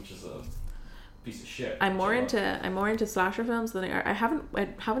 80s, which is a piece of shit. I'm more into slasher films than I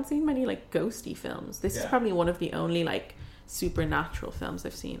haven't seen many like ghosty films. This is probably one of the only like supernatural films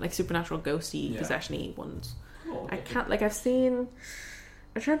I've seen, like supernatural ghosty possession-y ones. Cool. I can't like I've seen.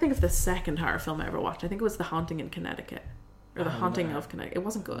 I'm trying to think of the second horror film I ever watched. I think it was The Haunting in Connecticut, or The Haunting of Connecticut. It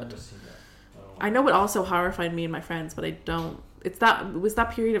wasn't I've good. never seen that. I know it also horrified me and my friends, but I don't. It was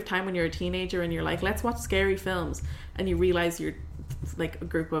that period of time when you're a teenager and you're like, let's watch scary films, and you realize you're like a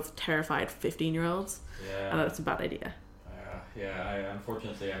group of terrified 15-year-olds, and that's a bad idea.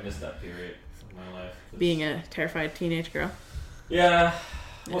 Unfortunately, I missed that period of my life. Being a terrified teenage girl. Yeah,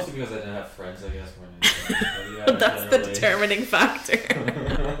 mostly because I didn't have friends, I guess. But That's the determining factor.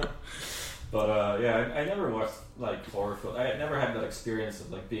 But I never watched like horror film. I never had that experience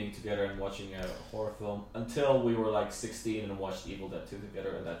of like being together and watching a horror film until we were like 16 and watched Evil Dead 2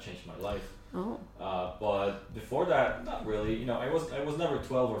 together, and that changed my life. Oh. But before that, not really. I was never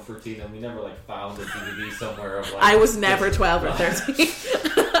 12 or 13, and we never like found a DVD somewhere of like. I was never 12 or 13.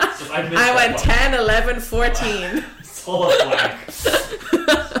 I went 10, 11, 14. Full of black.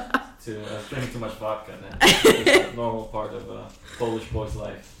 I was drinking too much vodka then. It's a normal part of a Polish boy's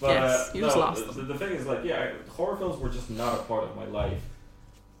life. But yes, you just lost them. The thing is, like, horror films were just not a part of my life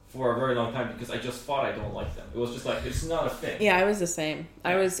for a very long time, because I just thought I don't like them. It was just like, it's not a thing. Yeah, I was the same.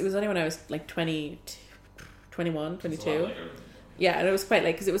 It was only when I was like 20, 21, 22. Yeah, and it was quite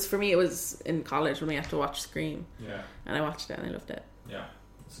like, because it was, for me, it was in college when we had to watch Scream. Yeah. And I watched it and I loved it. Yeah.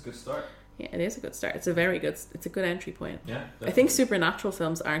 It's a good start. Yeah, it is a good start. It's a good entry point. Yeah, definitely. I think supernatural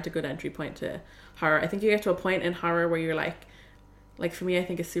films aren't a good entry point to horror. I think you get to a point in horror where you're like for me, I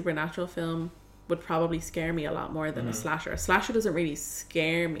think a supernatural film would probably scare me a lot more than a slasher. A slasher doesn't really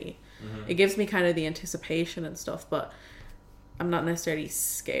scare me. Mm-hmm. It gives me kind of the anticipation and stuff, but I'm not necessarily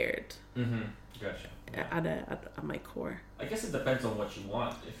scared. Mm-hmm. Gotcha. Yeah. At my core. I guess it depends on what you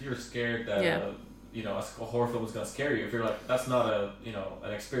want. If you're scared that a horror film is going to scare you, if you're like, that's not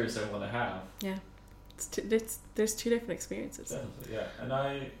an experience I want to have. Yeah, there's two different experiences. Definitely, yeah. And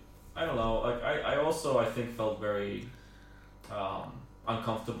I don't know. Like I also I think felt very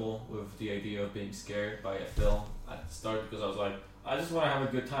uncomfortable with the idea of being scared by a film at the start, because I was like, I just want to have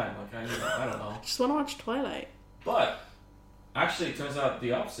a good time. Like I don't know. Just want to watch Twilight. But actually, it turns out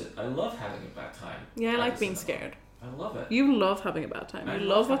the opposite. I love having a bad time. Yeah, I like being scared. I love it. You love having a bad time. You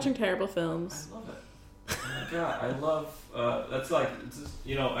love watching terrible films. I love it. Oh my god, I love. That's like,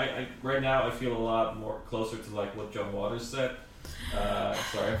 I right now I feel a lot more closer to like what John Waters said.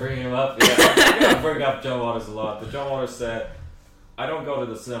 Sorry, I'm bringing him up. Yeah, I bring up John Waters a lot, but John Waters said, "I don't go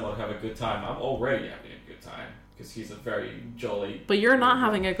to the cinema to have a good time. I'm already having a good time," because he's a very jolly. But you're not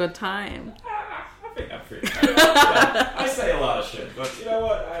having a good time. I think I'm pretty. I say a lot of shit, but you know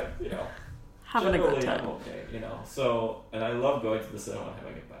what? Having a good time. I'm okay, So, and I love going to the cinema and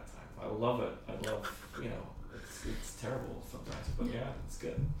having a bad time. I love it. I love, it's terrible sometimes, but yeah, it's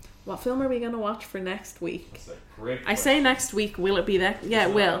good. What film are we going to watch for next week? That's a great question. I say next week. Will it be that? Yeah,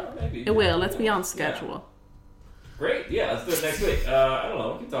 it will. Maybe. It will. Let's be on schedule. Yeah. Great. Yeah, let's do it next week. I don't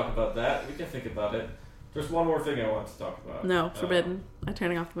know. We can talk about that. We can think about it. There's one more thing I want to talk about. No, forbidden. I'm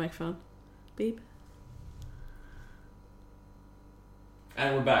turning off the microphone. Beep.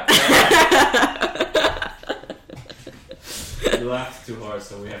 And we're back. You laughed too hard,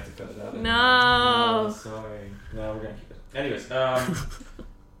 so we have to cut it out. No. Sorry. No, we're gonna keep it. Anyways, I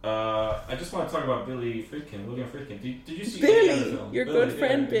just want to talk about William Friedkin. Did you see Billy? any other film? Your good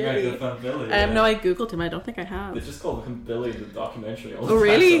friend Billy. My good friend Billy. No, I googled him. I don't think I have. They just called him Billy in the documentary. All the Oh,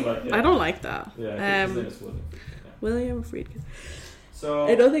 really? time, so I don't like that. Yeah, his name is William Friedkin. Yeah. William Friedkin. So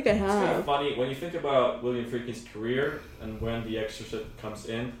I don't think I it's kind of have. funny when you think about William Friedkin's career and when The Exorcist comes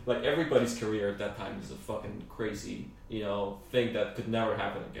in. Like everybody's career at that time is a fucking crazy, thing that could never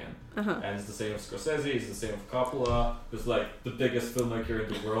happen again. And it's the same with Scorsese. It's the same with Coppola. Who's like the biggest filmmaker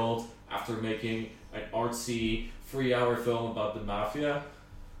in the world after making an artsy 3-hour film about the mafia.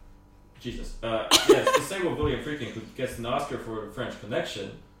 Jesus. It's the same with William Friedkin, who gets an Oscar for French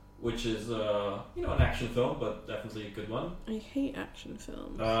Connection, which is an action film, but definitely a good one. I hate action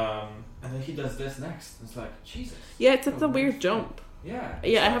films. And then he does this next. It's like, Jesus. Yeah, it's a weird jump. Yeah.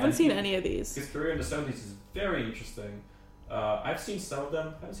 Yeah, I haven't seen any of these. His career in the 70s is very interesting. I've seen some of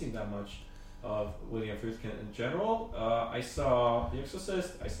them. I haven't seen that much of William Friedkin in general. I saw The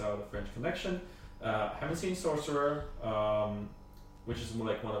Exorcist. I saw The French Connection. Haven't seen Sorcerer, which is more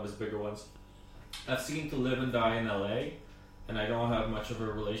like one of his bigger ones. I've seen To Live and Die in LA, and I don't have much of a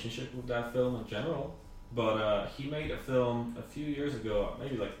relationship with that film in general. But he made a film a few years ago,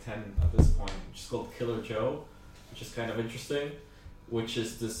 maybe like 10 at this point, which is called Killer Joe, which is kind of interesting. Which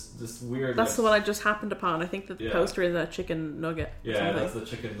is this weird... That's the one I just happened upon. I think that the poster is a chicken nugget. Yeah, that's the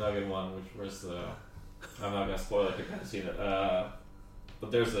chicken nugget one, which was I'm not going to spoil it if you've kind of seen it.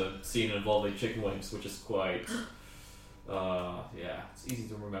 But there's a scene involving chicken wings, which is quite... it's easy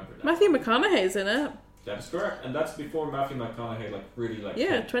to remember that. Matthew McConaughey's in it. That is correct. And that's before Matthew McConaughey really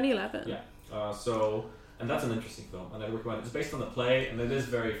Yeah, 2011. Yeah. And that's an interesting film, and I recommend it. It's based on the play, and it is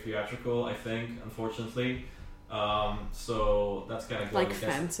very theatrical, I think, unfortunately. So that's kind of like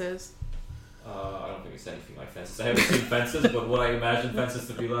Fences. I don't think it's anything like Fences. I haven't seen Fences, but what I imagine Fences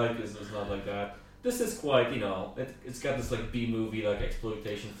to be like is not like that. This is quite, it's got this like B-movie, like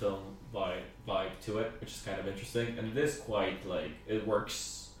exploitation film vibe to it, which is kind of interesting, and it is quite like it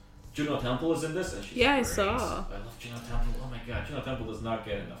works. Juno Temple is in this, and she's I great. saw. I love Juno Temple. Oh my god, Juno Temple does not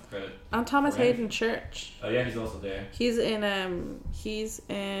get enough credit. And Thomas Hayden Church. Oh yeah, he's also there. He's in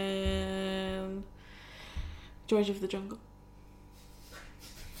George of the Jungle.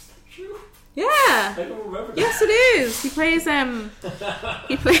 True. Yeah. I don't remember that. Yes, it is. He plays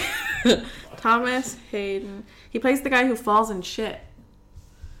Thomas Hayden. He plays the guy who falls in shit.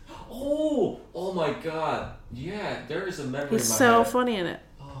 Oh my god. Yeah, there is a memory He's in my so head. funny in it.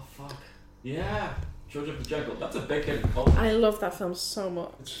 Oh fuck. Yeah. George of the Jungle. That's a big hit in culture. I love that film so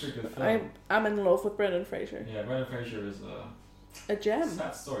much. It's a pretty good film. I'm in love with Brendan Fraser. Yeah, Brendan Fraser is a gem.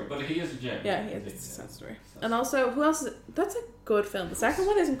 Sad story, but he is a gem. Yeah, he is. It's a sad story. And also, who else is it? That's a good film. The second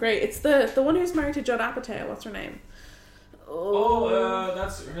one isn't great. It's the one who's married to Judd Apatow. What's her name?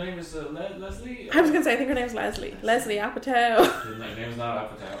 That's her name is Leslie. I was gonna say I think her name's Leslie. Leslie Apatow. Her name is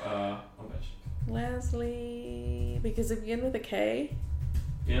not Apatow. Leslie, because it begins with a K.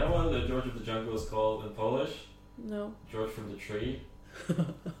 You know what the George of the Jungle is called in Polish? No. George from the Tree.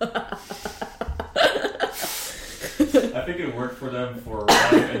 I think it worked for them for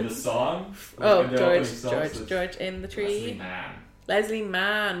in the song. George in the Tree. Leslie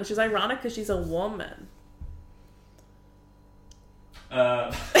Mann, which is ironic because she's a woman.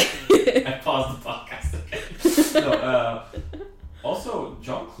 I paused the podcast again. Also,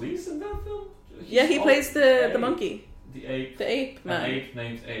 John Cleese in that film? He plays the monkey. The ape. The ape man. An ape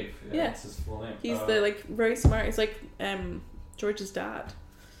named Ape. Yeah, that's his full name. He's very smart. He's like George's dad.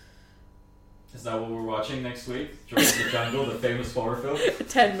 Is that what we're watching next week? George of the Jungle, the famous horror film?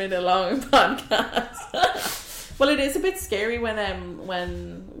 10-minute long podcast. Well, it is a bit scary when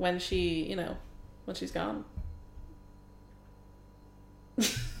she when she's gone.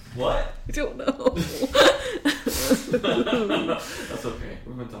 What? I don't know. That's okay.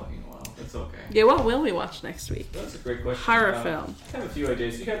 We've been talking a while. It's okay. Yeah, what will we watch next week? That's a great question. Horror film. I have a few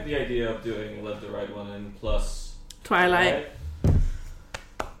ideas. You have the idea of doing Let the Right One In plus Twilight.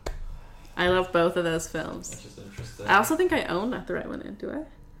 I love both of those films. Which is interesting. I also think I own Let the Right One In. Do I?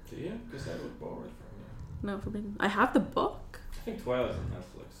 Do you? Because I would borrow it from you. No, Forbidden. I have the book. I think Twilight's on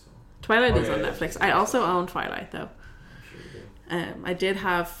Netflix. So. Twilight is on Netflix. I also own Twilight, though. I'm sure you do. I did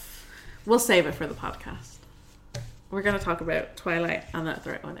have... We'll save it for the podcast. We're going to talk about Twilight and Let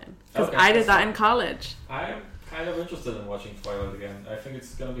the Right One In. Because I did that in college. I'm kind of interested in watching Twilight again. I think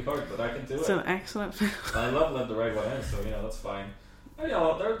it's going to be hard, but I can do it. It's an excellent film. I love Let the Right One In, so, that's fine. There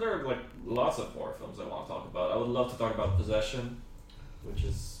are like lots of horror films I want to talk about. I would love to talk about Possession, which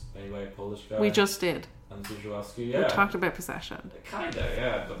is anyway a Polish guy. We just did. And Zużłowski, yeah. We talked about Possession. Kinda,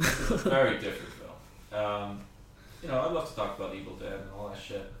 yeah, but this is a very different film. I'd love to talk about Evil Dead and all that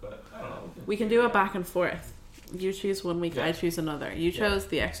shit, but I don't know. We can do a back and forth. You choose one week, Yeah. I choose another. You chose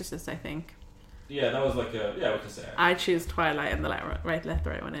The Exorcist, I think. Yeah, that was like we can say. I choose Twilight and Let the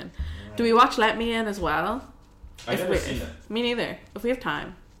Right One In. Right. Do we watch Let Me In as well? I've never seen it. Me neither. If we have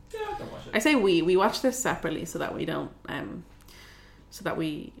time. Yeah, I can watch it. I say we watch this separately so that we don't so that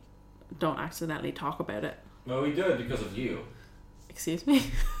we don't accidentally talk about it. Well, we do it because of you. Excuse me?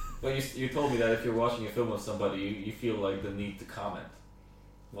 Well, you told me that if you're watching a film with somebody, you feel like the need to comment.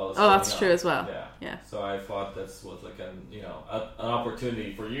 Well, that's true as well. Yeah. So I thought that's what like an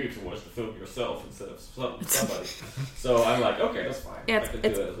opportunity for you to watch the film yourself instead of somebody. So I'm like, okay, that's fine. Yeah, I can do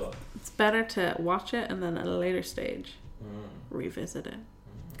it as well. It's better to watch it and then at a later stage revisit it,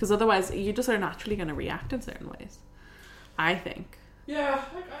 because otherwise you just are naturally going to react in certain ways, I think. Yeah.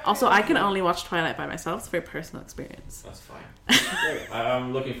 I can only watch Twilight by myself. It's a very personal experience. That's fine.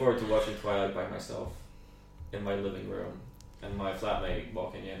 I'm looking forward to watching Twilight by myself in my living room. And my flatmate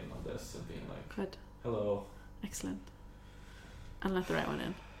walking in on this and being like, good, hello. Excellent. And let the right one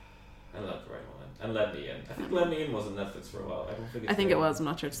in. And let the right one in. And Let Me In. I think Let Me In was on Netflix for a while. I think it was. I'm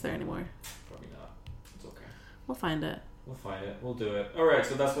not sure it's there anymore. Probably not. It's okay. We'll find it. We'll do it. Alright,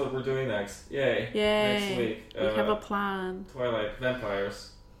 so that's what we're doing next. Yay. Next week. We have a plan. Twilight,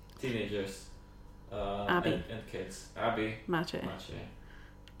 vampires, teenagers, Abby. and kids. Abby. Mache.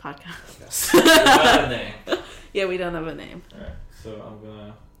 Podcast. We got a name. Yeah, we don't have a name. Alright, so I'm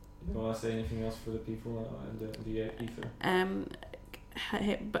gonna... You want to say anything else for the people in the ether?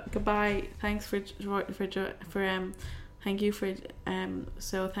 Hey, goodbye. Thanks for thank you for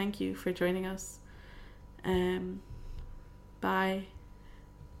so thank you for joining us. Bye.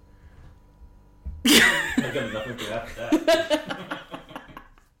 I got nothing to add to that.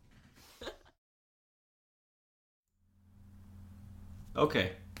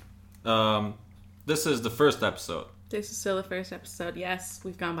 Okay. This is the first episode. This is still the first episode. Yes,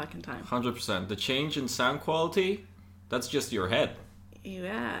 we've gone back in time. 100%. The change in sound quality, that's just your head.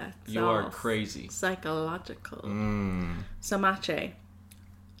 Yeah. You are crazy. Psychological. So, Mache,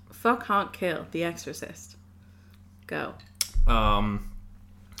 fuck, haunt, kill, The Exorcist. Go. I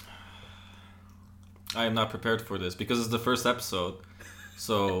am not prepared for this because it's the first episode.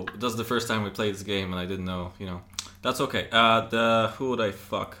 So, that's the first time we played this game and I didn't know, That's okay. Who would I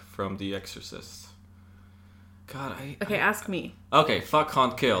fuck from The Exorcist? God, Okay, ask me. Okay, fuck,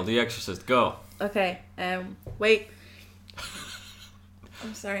 haunt, kill, The Exorcist, go. Okay, wait.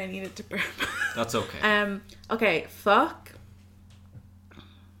 I'm sorry, I needed to burp. That's okay. Okay, fuck.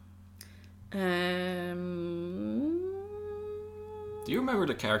 Do you remember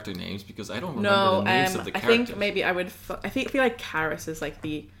the character names? Because I don't remember the names of the characters. I think maybe I would I feel like Karis is like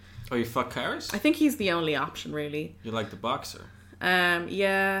the... Oh, you fuck Karis? I think he's the only option, really. You like the boxer?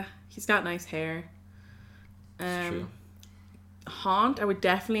 Yeah, he's got nice hair. True. Haunt, I would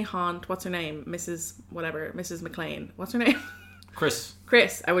definitely haunt, what's her name? Mrs. McLean. What's her name? Chris,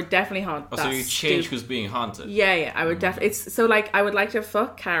 I would definitely haunt. Oh, so you change who's being haunted? Yeah, I would definitely. It's so like I would like to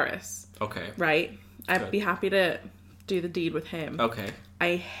fuck Karis. Okay. Right? I'd be happy to do the deed with him. Okay.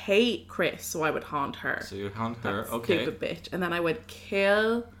 I hate Chris, so I would haunt her. So you haunt her, That okay. Stupid bitch. And then I would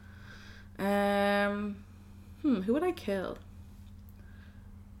kill... who would I kill?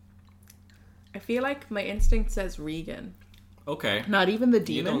 I feel like my instinct says Regan. Okay. Not even the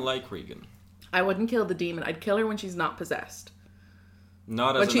demon. You don't like Regan. I wouldn't kill the demon. I'd kill her when she's not possessed.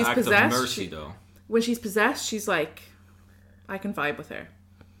 Not as an act of mercy, though. When she's possessed, she's like... I can vibe with her.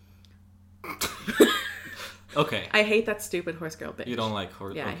 Okay. I hate that stupid horse girl bitch. You don't like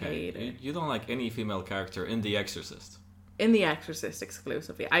her? Yeah, okay. I hate her. You don't like any female character in The Exorcist? In The Exorcist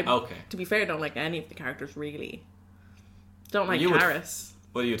exclusively. Okay. To be fair, I don't like any of the characters, really. Don't like Karis.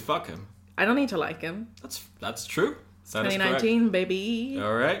 But you'd fuck him. I don't need to like him. That's true. That 2019, baby.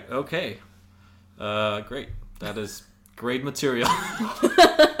 All right. Okay. Great. That is great material.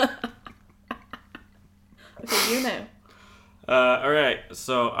 Okay, you know. All right.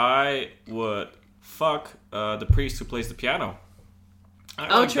 So I would fuck the priest who plays the piano.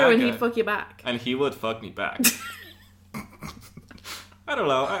 True, and he'd fuck you back. And he would fuck me back. I don't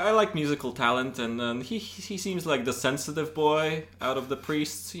know. I like musical talent, and he seems like the sensitive boy out of the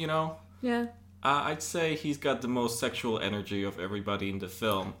priests, Yeah. I'd say he's got the most sexual energy of everybody in the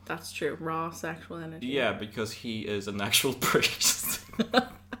film. That's true. Raw sexual energy. Yeah, because he is an actual priest.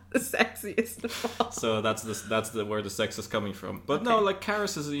 The sexiest of all. So that's where the sex is coming from. But no, like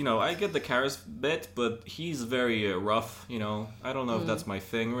Karis is, I get the Karis bit, but he's very rough, I don't know if that's my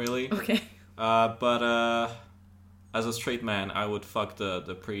thing, really. Okay. But as a straight man, I would fuck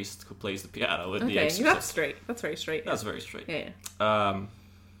the priest who plays the piano with The Exorcist. That's straight. That's very straight. That's very straight. Yeah.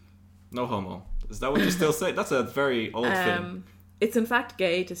 No homo. Is that what you still say? That's a very old thing. It's in fact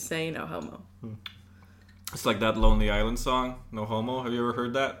gay to say no homo. It's like that Lonely Island song, No Homo. Have you ever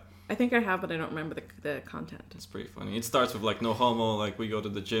heard that? I think I have, but I don't remember the content. It's pretty funny. It starts with like no homo, like we go to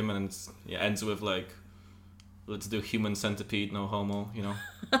the gym, and it ends with like, let's do human centipede, no homo,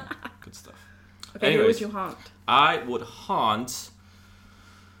 Good stuff. Okay, Anyways, who would you haunt? I would haunt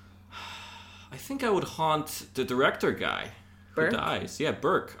I think I would haunt the director guy Burke? who dies. Yeah,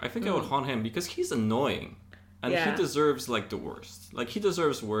 Burke. I think I would haunt him because he's annoying. And Yeah. he deserves, like, the worst. Like, he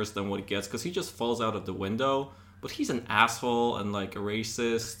deserves worse than what he gets because he just falls out of the window. But he's an asshole and, like, a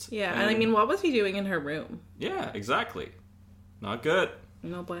racist. Yeah, and I mean, what was he doing in her room? Yeah, exactly. Not good.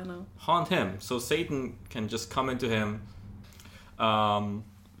 No bueno. Haunt him. So Satan can just come into him.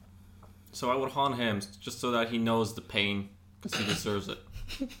 So I would haunt him just so that he knows the pain because he deserves it.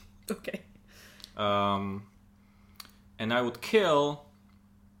 Okay. And I would kill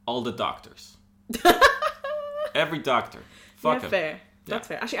all the doctors. Every doctor. Fuck yeah, him. fair. That's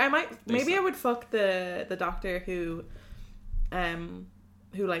fair. Actually, I might. Maybe so. I would fuck the doctor who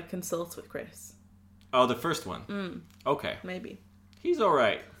like consults with Chris. Oh, the first one. Okay. Maybe. He's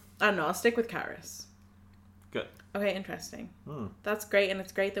alright. I don't know. I'll stick with Karis. Good. Okay, interesting. That's great, and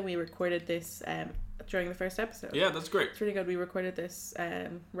it's great that we recorded this during the first episode. Yeah, that's great. It's really good. We recorded this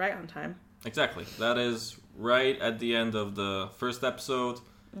right on time. Exactly. That is right at the end of the first episode.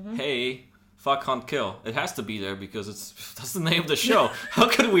 Hey, fuck, hunt, kill. It has to be there because that's the name of the show. How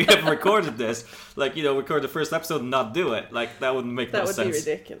could we have recorded this? Like, record the first episode and not do it. Like, that wouldn't make no sense. That would be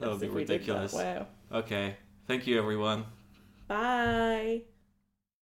ridiculous. That would be if we did that. ridiculous. Wow. Okay. Thank you, everyone. Bye.